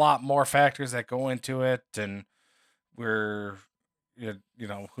 there's a lot more factors that go into it, and we're,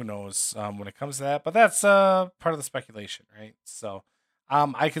 who knows when it comes to that, but that's part of the speculation, right? So,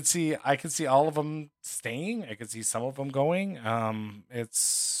 I could see all of them staying. I could see some of them going.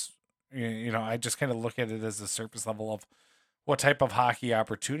 It's, I just kind of look at it as the surface level of what type of hockey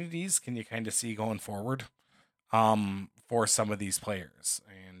opportunities can you kind of see going forward, for some of these players.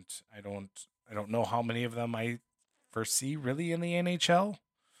 And I don't know how many of them I foresee really in the NHL.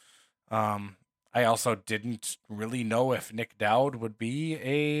 I also didn't really know if Nick Dowd would be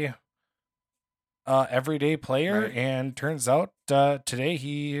a everyday player, Right. and turns out today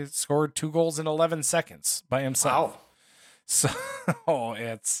he scored 2 goals in 11 seconds by himself. Wow. So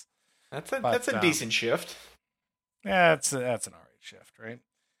it's That's a decent shift. yeah, that's an alright shift, right?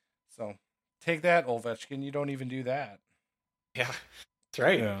 So take that, Ovechkin. You don't even do that. Yeah, that's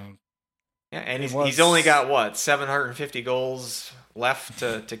right. Yeah. Yeah, and It he's only got what 750 goals left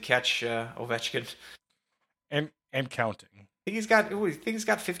to catch Ovechkin. And counting. I think he's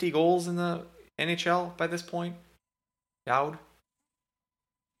got 50 goals in the NHL by this point. Dowd,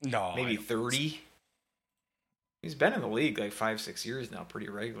 No, maybe 30. He's been in the league like 5-6 years now, pretty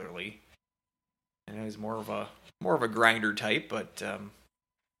regularly. And he's more of a grinder type, but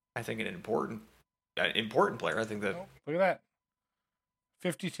I think an important player. I think that Oh, look at that.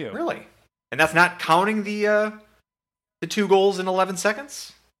 52. really, and that's not counting the 2 goals in 11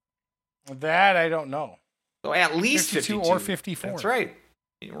 seconds. That I don't know. So at least 52 52 or 54. That's right.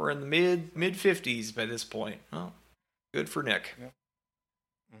 We're in the mid 50s by this point. Oh, good for Nick.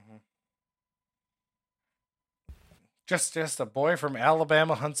 Mm-hmm. Just a boy from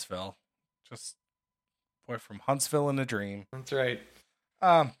Alabama, Huntsville. Just a boy from Huntsville in a dream. That's right.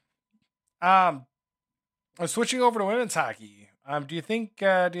 Switching over to women's hockey. Do you think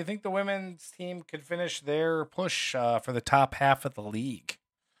the women's team could finish their push for the top half of the league?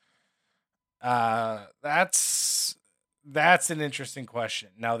 That's an interesting question.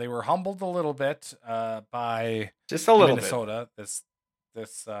 Now they were humbled a little bit by Just a little Minnesota this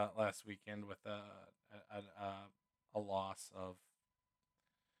last weekend with a loss of.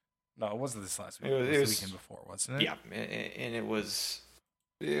 No, it wasn't this last weekend. It was the weekend before, wasn't it? Yeah, and it was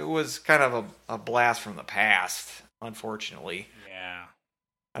kind of a blast from the past. Unfortunately, Yeah.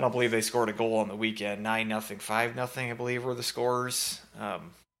 I don't believe they scored a goal on the weekend. 9-0, 5-0, I believe were the scores.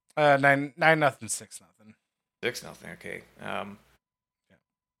 9-0, 6-0. 6-0. Okay.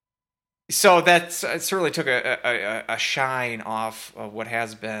 So that's it certainly took a shine off of what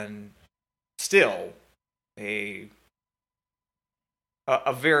has been still a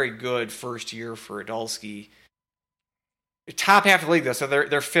very good first year for Adulski. Top half of the league though, so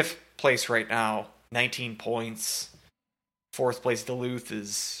they're fifth place right now, 19 points. Fourth place Duluth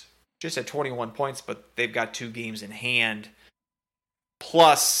is just at 21 points, but they've got 2 games in hand.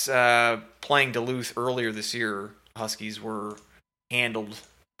 Plus, playing Duluth earlier this year, Huskies were handled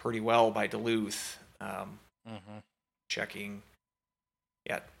pretty well by Duluth. Checking,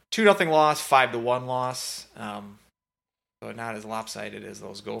 2-0 loss, 5-1 loss. So not as lopsided as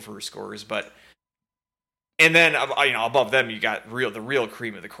those Gophers scores, but and then above them you got the real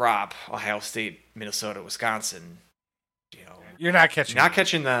cream of the crop: Ohio State, Minnesota, Wisconsin. You're not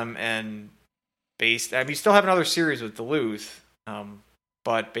catching them, and you still have another series with Duluth,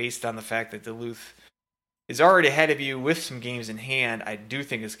 but based on the fact that Duluth is already ahead of you with some games in hand, I do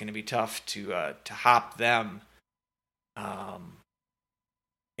think it's going to be tough to hop them.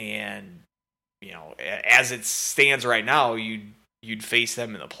 And as it stands right now, you'd face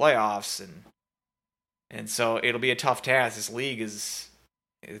them in the playoffs, and so it'll be a tough task. This league it's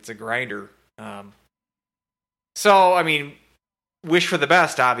a grinder. So I mean, wish for the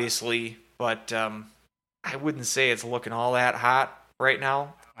best, obviously, but I wouldn't say it's looking all that hot right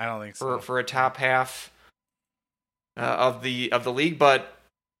now. I don't think so. For a top half of the league, but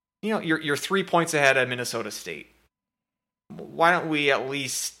you're 3 points ahead of Minnesota State. Why don't we at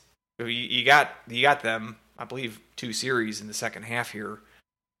least you got them, I believe, 2 series in the second half here.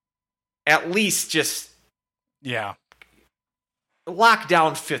 At least just lock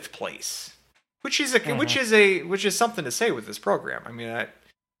down 5th place, which is something to say with this program. I mean, I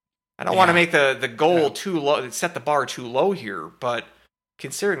don't want to make the goal too low, set the bar too low here, but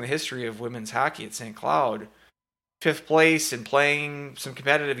considering the history of women's hockey at St. Cloud, 5th place and playing some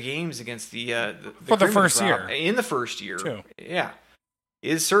competitive games against the for the first year. In the first year, too.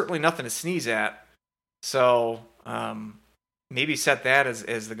 Is certainly nothing to sneeze at. So maybe set that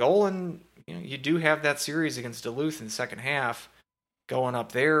as the goal, and you do have that series against Duluth in the second half, going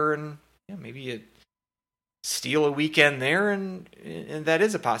up there, and maybe you steal a weekend there, and that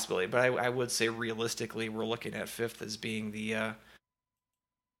is a possibility. But I would say realistically, we're looking at 5th as being the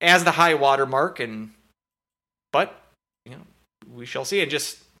high water mark, but we shall see, and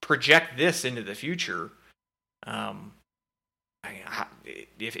just project this into the future.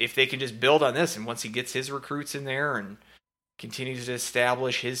 If they can just build on this, and once he gets his recruits in there and continues to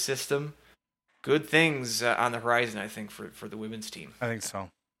establish his system, good things on the horizon, I think, for the women's team. I think so.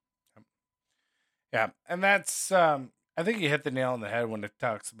 Yeah, and that's I think you hit the nail on the head when it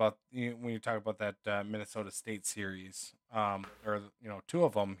talks about when you talk about that Minnesota State series, or two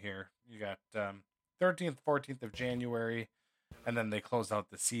of them here. You got 13th, 14th of January, and then they close out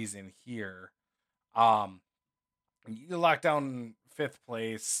the season here. You lock down 5th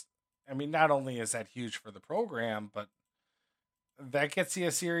place. I mean, not only is that huge for the program, but that gets you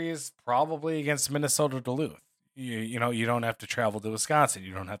a series probably against Minnesota Duluth. You don't have to travel to Wisconsin.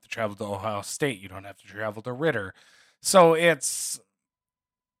 You don't have to travel to Ohio State. You don't have to travel to Ritter. So it's,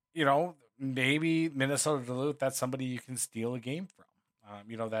 maybe Minnesota Duluth, that's somebody you can steal a game from.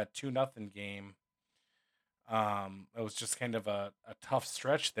 That 2-0 game, it was just kind of a tough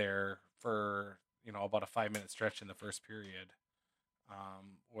stretch there for, about a 5-minute stretch in the first period,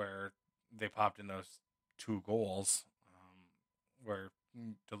 where they popped in those 2 goals, where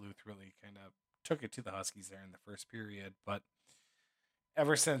Duluth really kind of took it to the Huskies there in the first period. But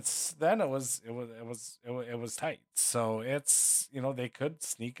ever since then, it was tight. So it's, they could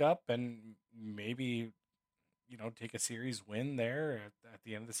sneak up and maybe, take a series win there at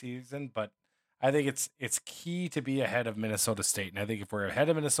the end of the season. But I think it's key to be ahead of Minnesota State. And I think if we're ahead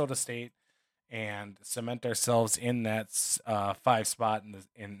of Minnesota State and cement ourselves in that 5 spot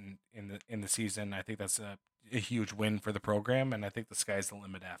in the season, I think that's a huge win for the program. And I think the sky's the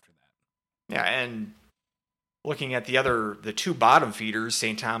limit after that. Yeah, and looking at the 2 bottom feeders,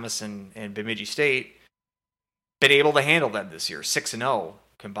 St. Thomas and Bemidji State, been able to handle them this year, 6-0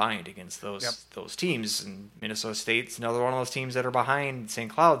 combined against those teams. And Minnesota State's another one of those teams that are behind St.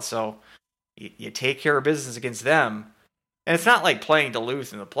 Cloud. So you take care of business against them. And it's not like playing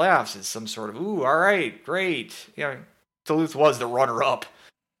Duluth in the playoffs is some sort of, all right, great. Duluth was the runner-up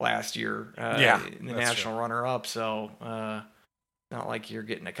last year, the national runner-up. So not like you're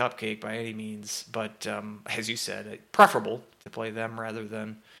getting a cupcake by any means, but as you said, preferable to play them rather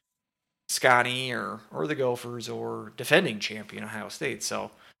than Scotty or the Gophers or defending champion Ohio State. So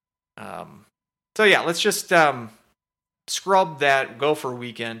let's just scrub that Gopher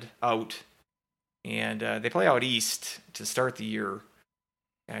weekend out, and they play out east to start the year.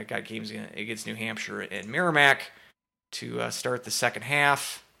 I got games against New Hampshire and Merrimack to start the second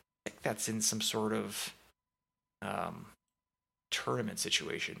half. I think that's in some sort of tournament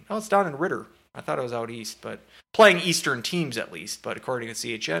situation. Oh, it's down in Ritter. I thought it was out east, but playing Eastern teams at least. But according to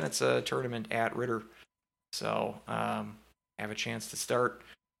CHN, it's a tournament at Ritter. So have a chance to start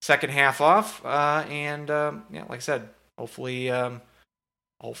second half off. And like I said, hopefully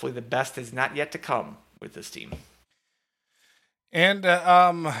the best is not yet to come with this team. And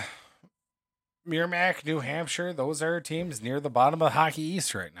Merrimack, New Hampshire, those are teams near the bottom of Hockey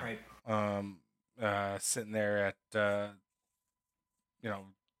East right now. Right. Sitting there at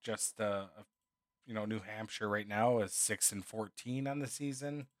New Hampshire right now is 6-14 on the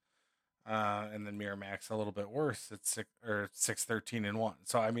season, and then Merrimack's a little bit worse. It's 6-13-1.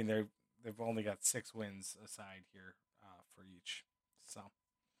 So I mean they've only got 6 wins aside here for each. So,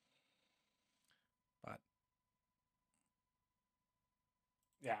 but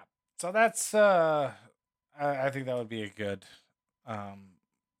yeah, so that's I think that would be a good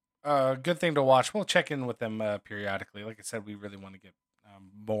thing to watch. We'll check in with them periodically. Like I said, we really want to get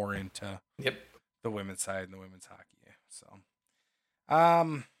more into the women's side and the women's hockey. So,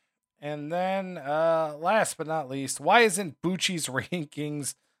 and then last but not least, why isn't Bucci's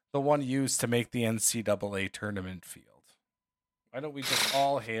rankings the one used to make the NCAA tournament field? Why don't we just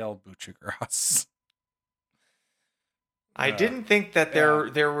all hail Buccigross? I didn't think that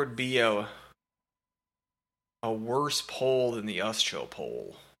there would be a worse poll than the USCHO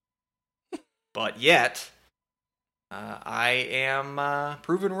poll, but yet I am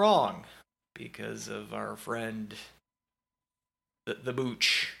proven wrong because of our friend the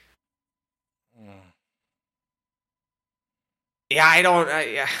Booch. Yeah, I don't.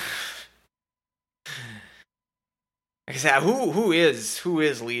 Like I said, who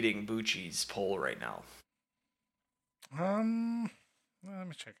is leading Bucci's poll right now? Let me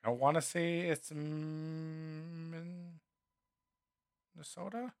check. I want to say it's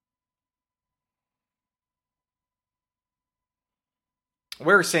Minnesota.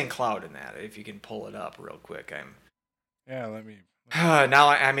 Where's St. Cloud in that? If you can pull it up real quick, let me. Now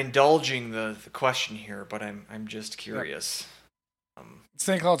I'm indulging the question here, but I'm just curious. Yep.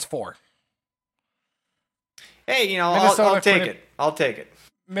 St. Cloud's 4. Hey, I'll take it. I'll take it.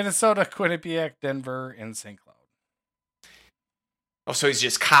 Minnesota, Quinnipiac, Denver, and St. Cloud. Oh, so he's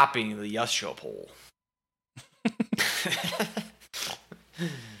just copying the USCHO poll.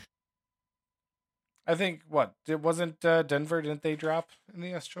 I think wasn't Denver? Didn't they drop in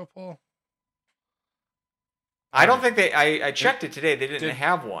the USCHO poll? I don't think they. I checked it today. They didn't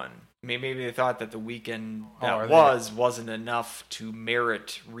have one. Maybe they thought that the weekend Or that they- wasn't enough to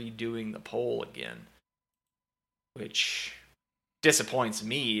merit redoing the poll again, which disappoints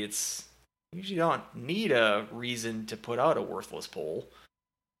me. It's you usually don't need a reason to put out a worthless poll.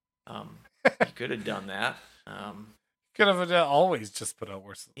 You could have done that. Could have always just put out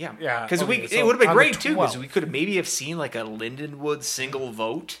worse. Yeah, Yeah. because okay, it so would have been on the great too. Because 12th. we could have maybe have seen like a Lindenwood single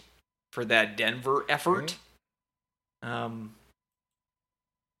vote for that Denver effort.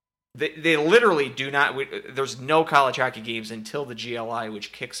 They literally do not. There's no college hockey games until the GLI,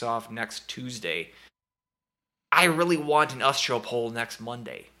 which kicks off next Tuesday. I really want an Ustro poll next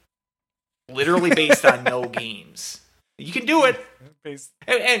Monday, literally based on no games. You can do it.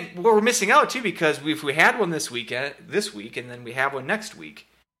 And we're missing out too because if we had one this week, and then we have one next week,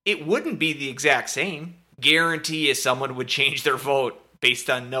 it wouldn't be the exact same. Guarantee you, someone would change their vote based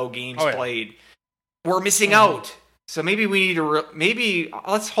on no games played. We're missing out, so maybe we need to. Maybe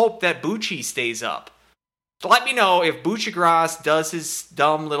let's hope that Bucci stays up. So let me know if Buccigross does his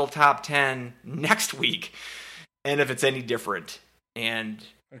dumb little top 10 next week, and if it's any different. And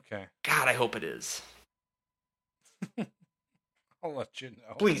Okay. God, I hope it is. I'll let you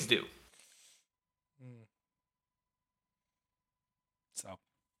know. Please do. So,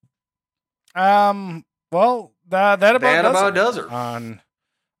 well, that about does it.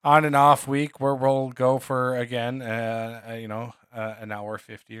 On an off week where we'll go for again, an hour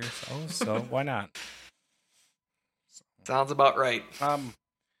 50 or so. So why not? Sounds about right.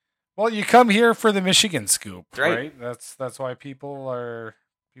 Well, you come here for the Michigan scoop, Right. right? That's why people are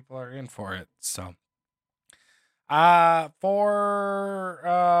in for it. So, for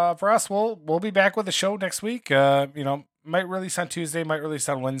us, we'll be back with the show next week. Might release on Tuesday, might release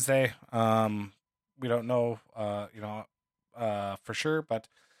on Wednesday. We don't know, for sure, but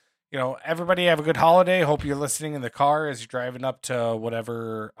everybody have a good holiday. Hope you're listening in the car as you're driving up to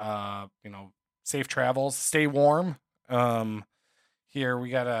whatever, safe travels. Stay warm. Here we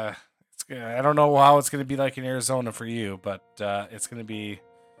gotta. I don't know how it's gonna be like in Arizona for you, but it's gonna be.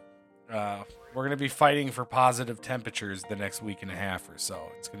 We're gonna be fighting for positive temperatures the next week and a half or so.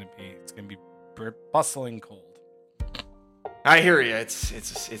 It's gonna be bustling cold. I hear you. It's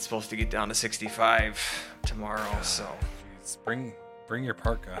supposed to get down to 65 tomorrow. So Jeez, bring your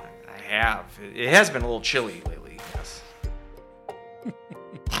parka. I have. It has been a little chilly lately. Yes.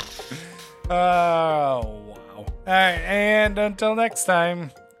 Oh wow! All right, and until next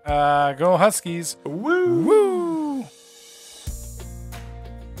time, go Huskies! Woo! Woo!